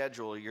your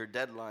schedule, your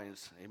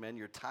deadlines, amen,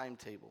 your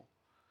timetable.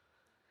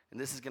 And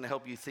this is going to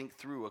help you think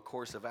through a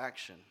course of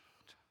action.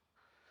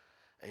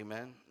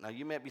 Amen. Now,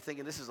 you might be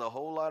thinking this is a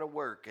whole lot of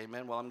work.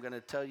 Amen. Well, I'm going to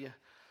tell you,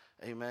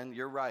 amen,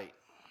 you're right.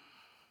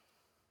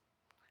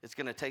 It's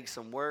going to take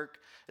some work.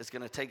 It's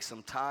going to take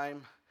some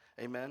time.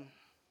 Amen.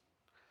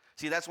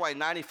 See, that's why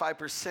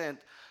 95%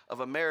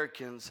 of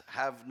Americans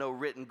have no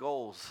written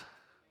goals.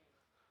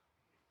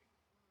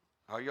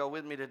 Are y'all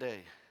with me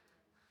today?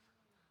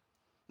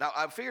 Now,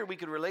 I figured we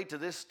could relate to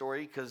this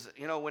story because,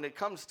 you know, when it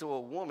comes to a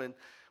woman,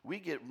 we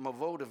get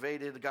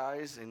motivated,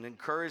 guys, and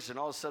encouraged, and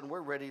all of a sudden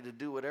we're ready to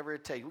do whatever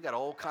it takes. We got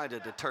all kinds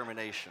of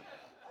determination.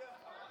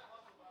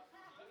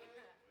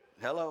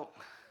 Hello.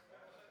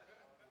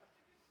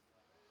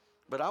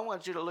 But I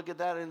want you to look at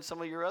that in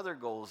some of your other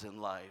goals in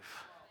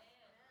life.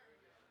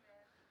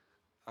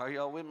 Are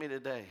y'all with me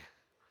today?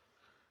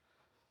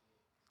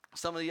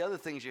 Some of the other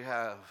things you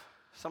have,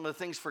 some of the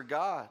things for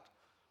God.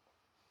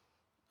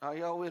 Are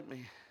y'all with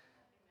me?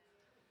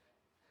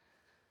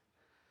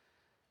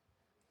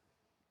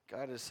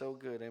 God is so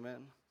good,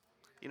 amen.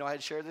 You know, I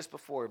had shared this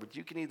before, but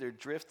you can either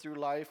drift through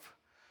life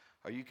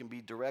or you can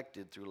be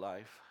directed through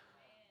life.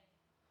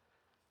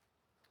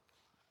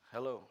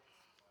 Hello.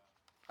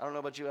 I don't know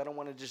about you, I don't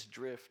want to just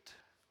drift.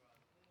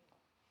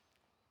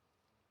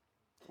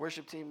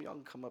 Worship team, y'all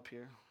can come up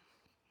here.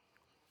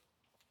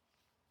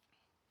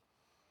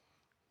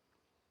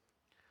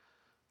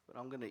 But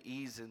I'm going to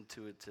ease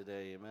into it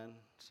today, amen.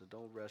 So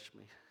don't rush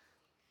me.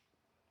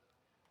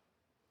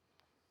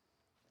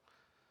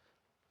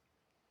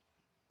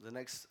 The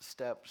next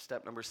step,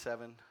 step number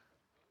 7,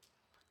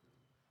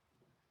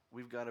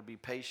 we've got to be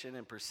patient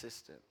and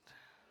persistent.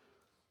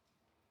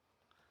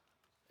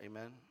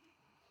 Amen.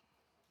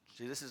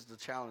 See, this is the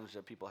challenge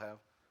that people have.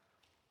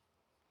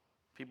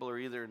 People are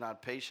either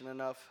not patient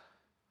enough,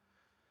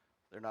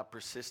 they're not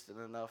persistent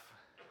enough.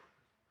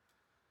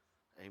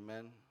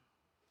 Amen.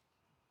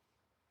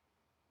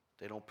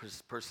 They don't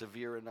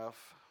persevere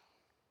enough.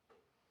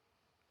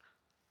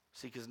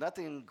 See, because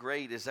nothing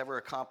great is ever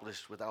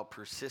accomplished without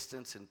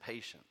persistence and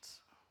patience.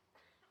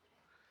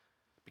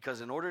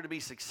 Because in order to be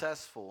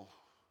successful,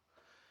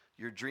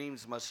 your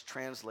dreams must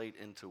translate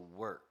into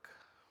work.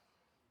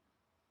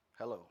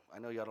 Hello, I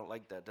know y'all don't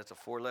like that. That's a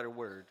 4-letter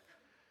word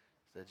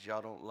that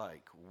y'all don't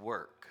like.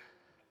 Work.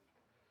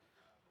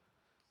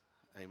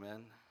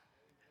 Amen.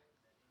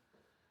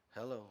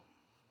 Hello.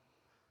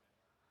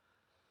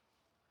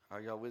 Are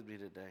y'all with me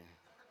today?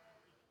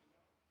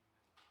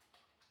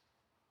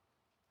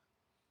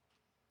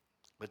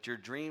 But your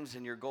dreams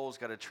and your goals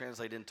got to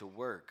translate into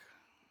work.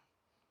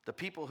 The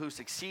people who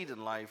succeed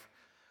in life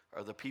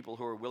are the people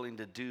who are willing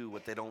to do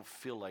what they don't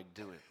feel like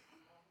doing.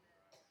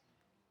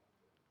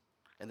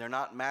 And they're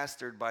not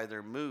mastered by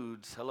their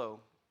moods, hello,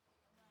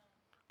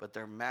 but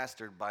they're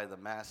mastered by the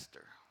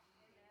master.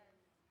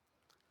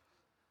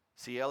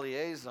 See,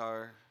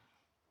 Eleazar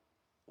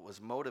was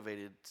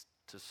motivated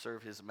to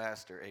serve his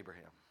master,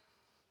 Abraham.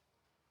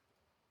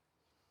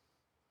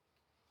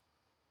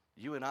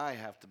 You and I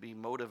have to be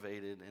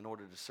motivated in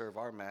order to serve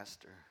our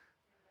master,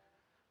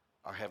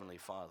 our Heavenly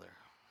Father.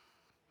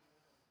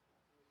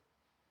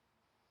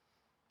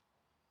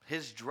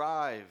 His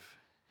drive,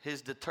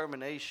 his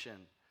determination,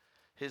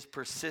 his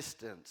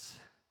persistence.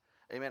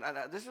 Amen.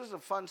 This was a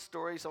fun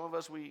story. Some of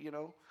us,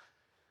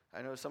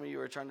 I know some of you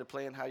are trying to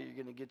plan how you're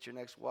going to get your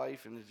next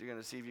wife, and you're going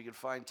to see if you can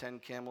find 10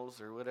 camels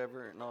or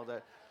whatever and all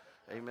that.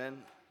 Amen.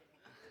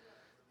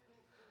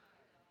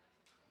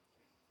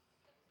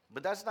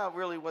 But that's not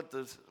really what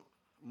the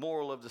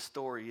moral of the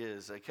story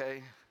is,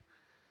 okay?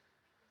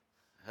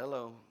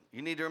 Hello.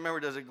 You need to remember,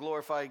 does it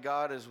glorify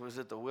God as was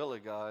it the will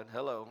of God?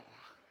 Hello.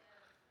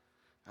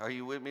 Are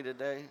you with me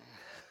today?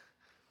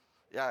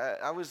 Yeah,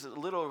 I was a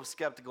little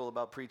skeptical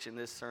about preaching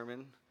this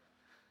sermon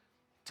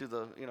to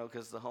the,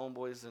 because the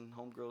homeboys and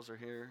homegirls are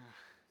here.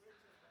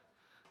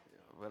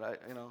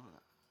 But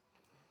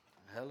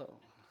hello.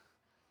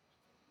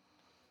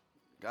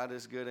 God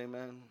is good,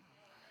 amen.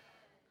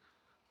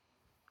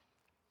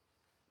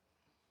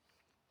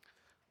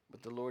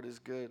 But the Lord is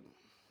good.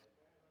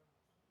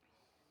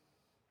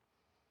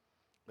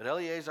 But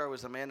Eleazar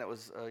was a man that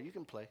was, you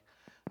can play,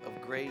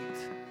 of great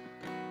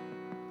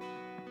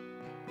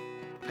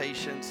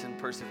patience and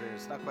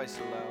perseverance. Not quite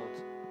so loud.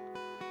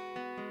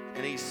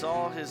 And he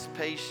saw his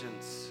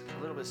patience,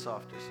 a little bit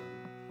softer, son,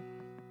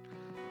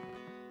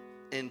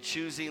 in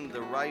choosing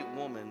the right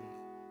woman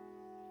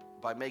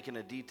by making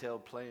a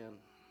detailed plan.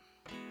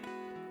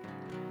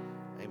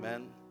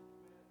 Amen.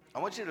 I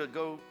want you to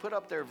go put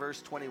up there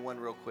verse 21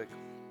 real quick.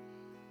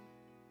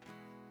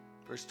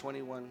 Verse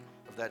 21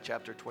 of that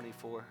chapter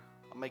 24.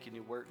 I'm making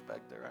you work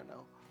back there, I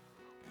know.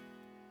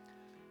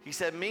 He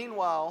said,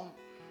 meanwhile,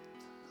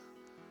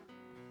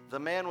 the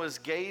man was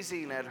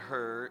gazing at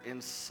her in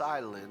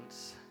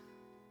silence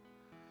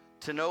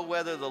to know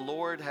whether the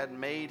Lord had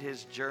made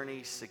his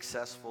journey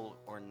successful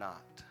or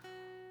not.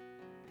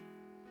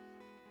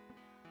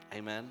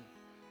 Amen.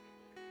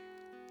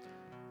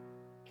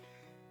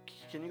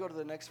 Can you go to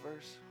the next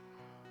verse?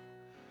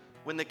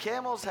 When the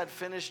camels had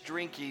finished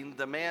drinking,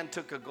 the man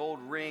took a gold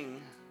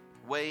ring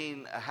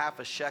weighing a half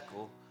a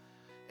shekel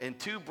and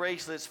 2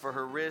 bracelets for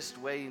her wrist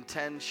weighing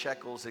 10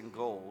 shekels in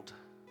gold,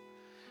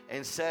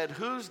 and said,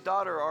 whose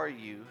daughter are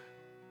you?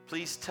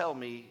 Please tell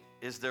me,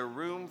 is there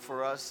room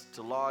for us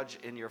to lodge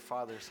in your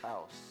father's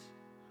house?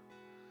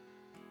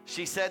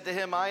 She said to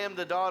him, I am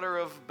the daughter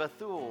of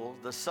Bethuel,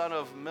 the son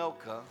of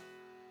Milcah,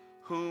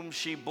 whom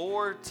she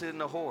bore to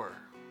Nahor.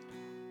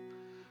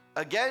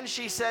 Again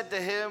she said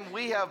to him,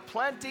 we have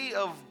plenty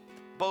of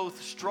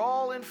both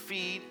straw and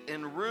feed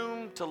and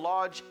room to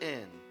lodge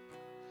in.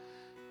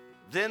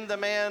 Then the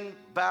man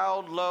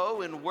bowed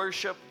low and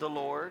worshiped the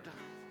Lord.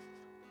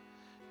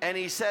 And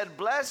he said,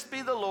 blessed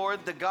be the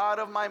Lord, the God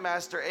of my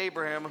master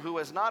Abraham, who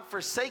has not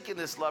forsaken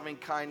his loving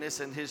kindness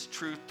and his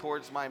truth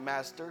towards my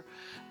master.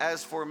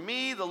 As for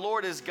me, the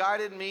Lord has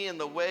guided me in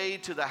the way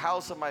to the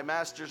house of my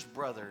master's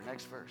brother.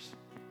 Next verse.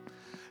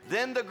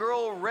 Then the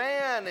girl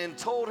ran and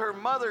told her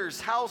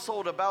mother's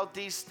household about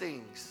these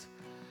things.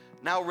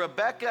 Now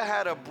Rebekah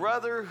had a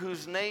brother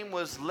whose name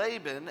was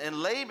Laban,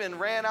 and Laban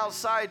ran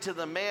outside to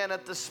the man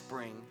at the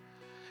spring.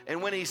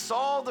 And when he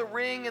saw the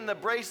ring and the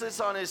bracelets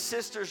on his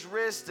sister's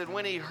wrist, and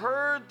when he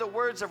heard the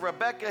words of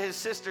Rebekah his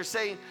sister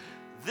saying,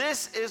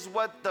 this is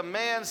what the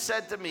man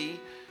said to me,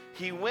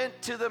 he went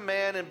to the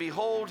man, and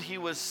behold, he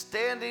was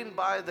standing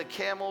by the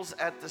camels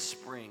at the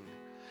spring.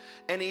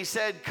 And he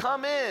said,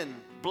 come in,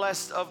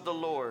 blessed of the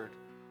Lord.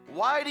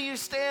 Why do you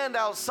stand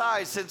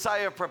outside, since I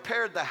have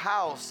prepared the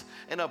house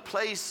and a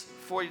place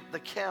for the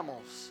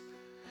camels?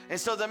 And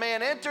so the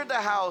man entered the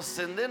house,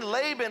 and then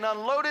Laban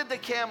unloaded the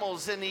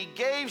camels, and he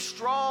gave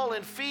straw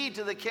and feed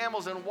to the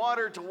camels and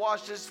water to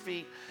wash his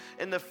feet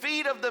and the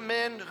feet of the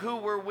men who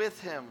were with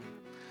him.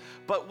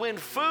 But when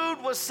food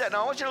was set,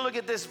 now I want you to look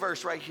at this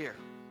verse right here.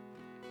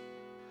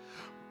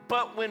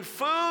 But when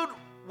food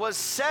was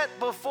set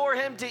before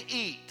him to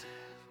eat,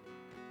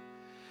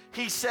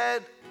 he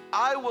said,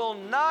 I will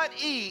not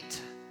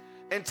eat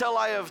until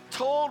I have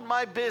told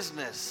my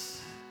business.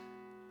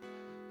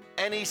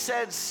 And he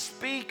said,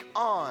 speak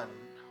on.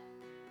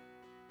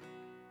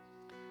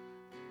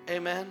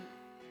 Amen.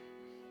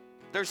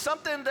 There's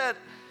something that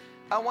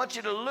I want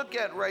you to look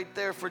at right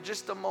there for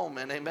just a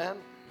moment. Amen.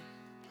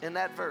 In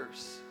that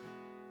verse.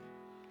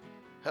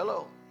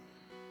 Hello.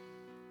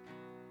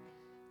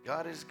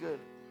 God is good.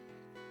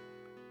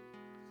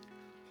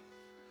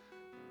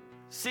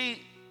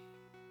 See,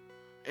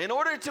 in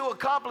order to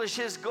accomplish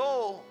his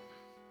goal,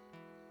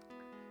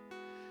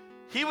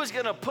 he was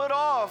going to put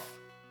off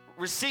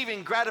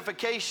receiving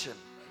gratification.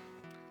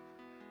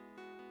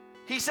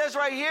 He says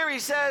right here, he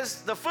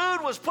says, the food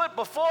was put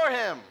before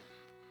him.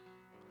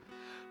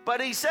 But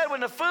he said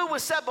when the food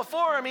was set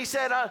before him, he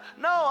said,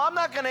 no, I'm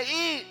not going to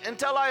eat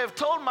until I have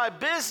told my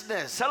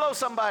business. Hello,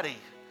 somebody.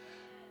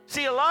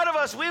 See, a lot of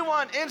us, we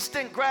want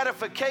instant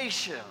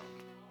gratification.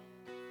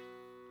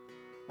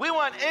 We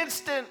want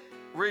instant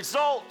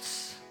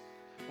results.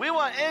 We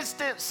want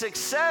instant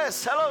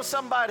success. Hello,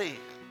 somebody.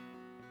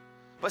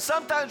 But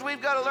sometimes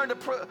we've got to learn to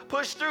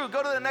push through.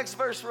 Go to the next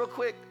verse real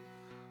quick.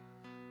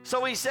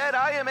 So he said,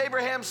 I am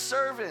Abraham's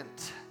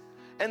servant,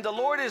 and the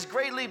Lord has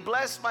greatly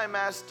blessed my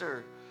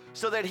master,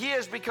 so that he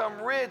has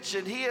become rich,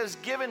 and he has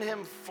given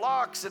him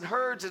flocks and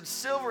herds and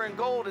silver and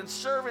gold and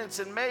servants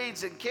and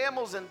maids and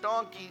camels and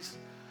donkeys.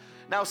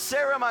 Now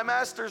Sarah, my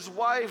master's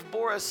wife,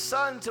 bore a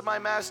son to my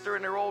master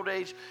in her old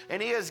age,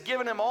 and he has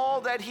given him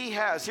all that he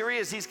has. Here he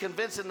is. He's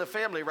convincing the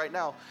family right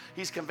now.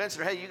 He's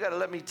convincing her, hey, you got to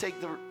let me take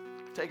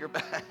her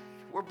back.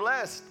 We're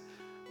blessed.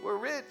 We're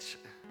rich.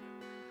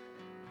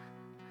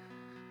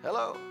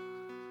 Hello.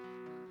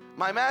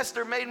 My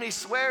master made me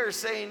swear,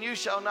 saying, you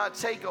shall not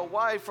take a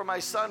wife for my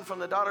son from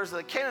the daughters of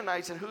the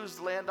Canaanites in whose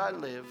land I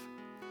live,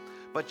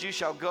 but you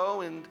shall go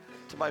into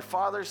my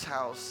father's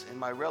house and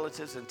my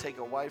relatives and take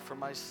a wife for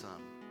my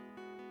son.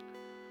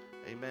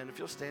 Amen. If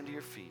you'll stand to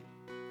your feet.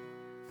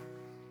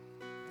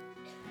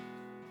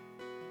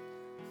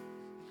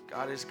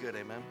 God is good.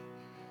 Amen.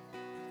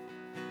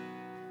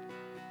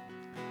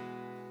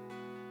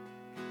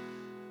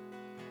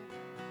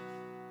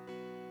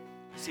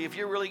 See, if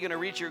you're really going to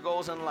reach your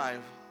goals in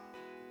life,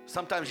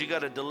 sometimes you got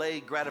to delay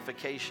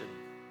gratification.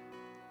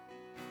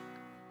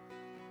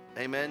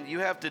 Amen. You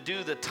have to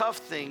do the tough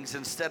things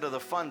instead of the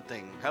fun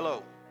thing.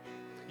 Hello.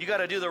 You got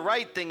to do the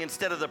right thing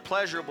instead of the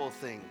pleasurable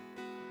thing.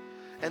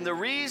 And the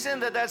reason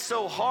that that's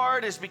so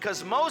hard is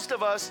because most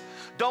of us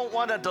don't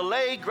want to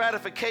delay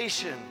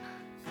gratification.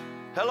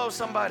 Hello,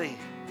 somebody.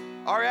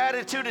 Our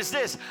attitude is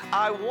this: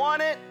 I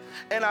want it,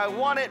 and I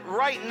want it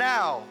right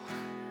now.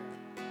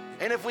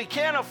 And if we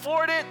can't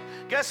afford it,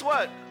 guess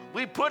what?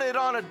 We put it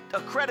on a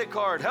credit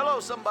card. Hello,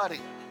 somebody.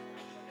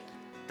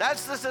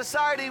 That's the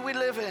society we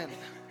live in.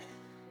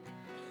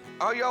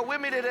 Are y'all with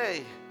me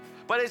today?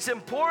 But it's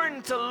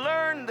important to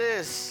learn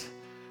this,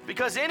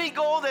 because any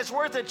goal that's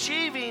worth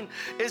achieving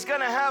is going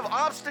to have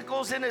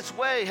obstacles in its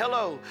way.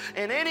 Hello.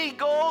 And any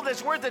goal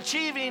that's worth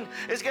achieving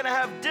is going to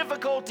have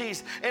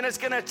difficulties, and it's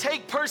going to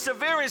take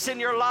perseverance in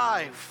your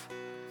life.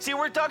 See,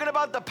 we're talking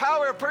about the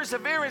power of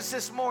perseverance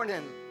this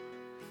morning.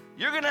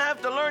 You're going to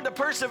have to learn to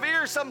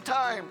persevere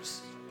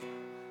sometimes.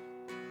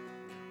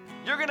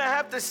 You're going to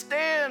have to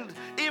stand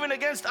even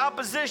against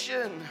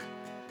opposition.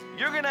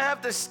 You're going to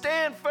have to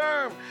stand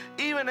firm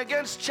even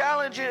against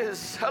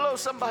challenges. Hello,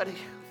 somebody.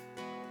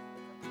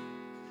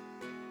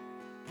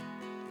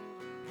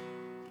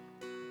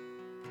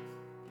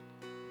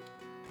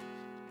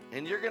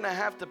 And you're going to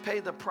have to pay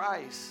the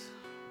price.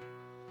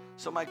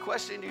 So my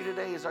question to you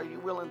today is, are you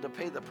willing to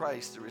pay the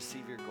price to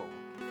receive your goal?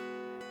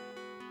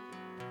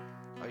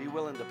 Are you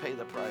willing to pay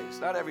the price?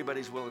 Not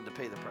everybody's willing to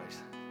pay the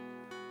price.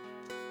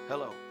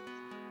 Hello.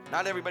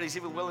 Not everybody's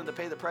even willing to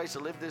pay the price to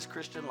live this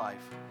Christian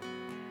life.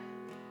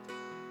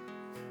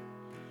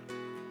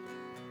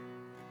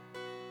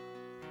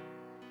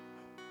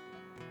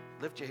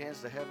 Lift your hands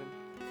to heaven.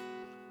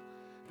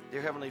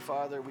 Dear Heavenly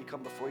Father, we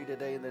come before you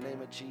today in the name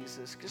of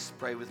Jesus. Just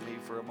pray with me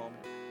for a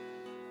moment.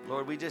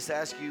 Lord, we just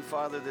ask you,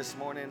 Father, this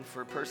morning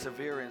for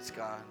perseverance,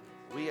 God.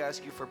 We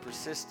ask you for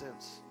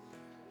persistence.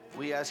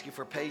 We ask you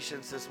for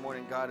patience this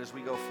morning, God, as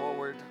we go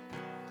forward.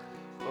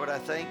 Lord, I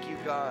thank you,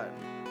 God,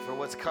 for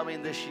what's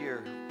coming this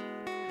year.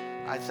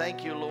 I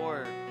thank you,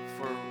 Lord,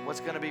 for what's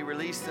going to be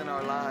released in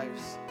our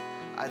lives.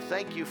 I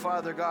thank you,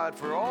 Father God,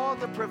 for all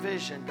the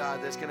provision,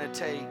 God, that's going to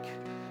take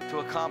to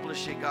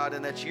accomplish it, God,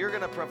 and that you're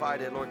going to provide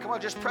it, Lord. Come on,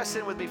 just press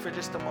in with me for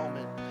just a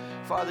moment.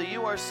 Father,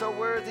 you are so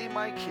worthy,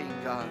 my King,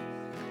 God.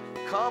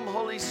 Come,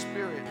 Holy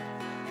Spirit.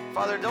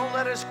 Father, don't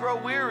let us grow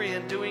weary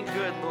in doing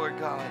good, Lord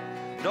God.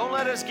 Don't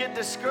let us get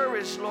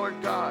discouraged, Lord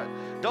God.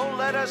 Don't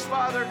let us,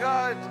 Father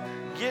God,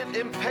 get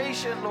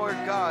impatient, Lord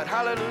God.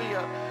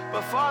 Hallelujah.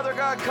 But Father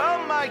God,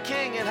 come, my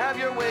King, and have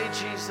your way,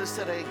 Jesus,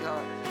 today,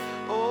 God.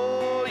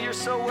 Oh, you're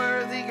so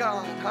worthy,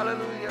 God.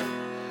 Hallelujah.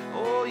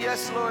 Oh,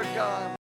 yes, Lord God.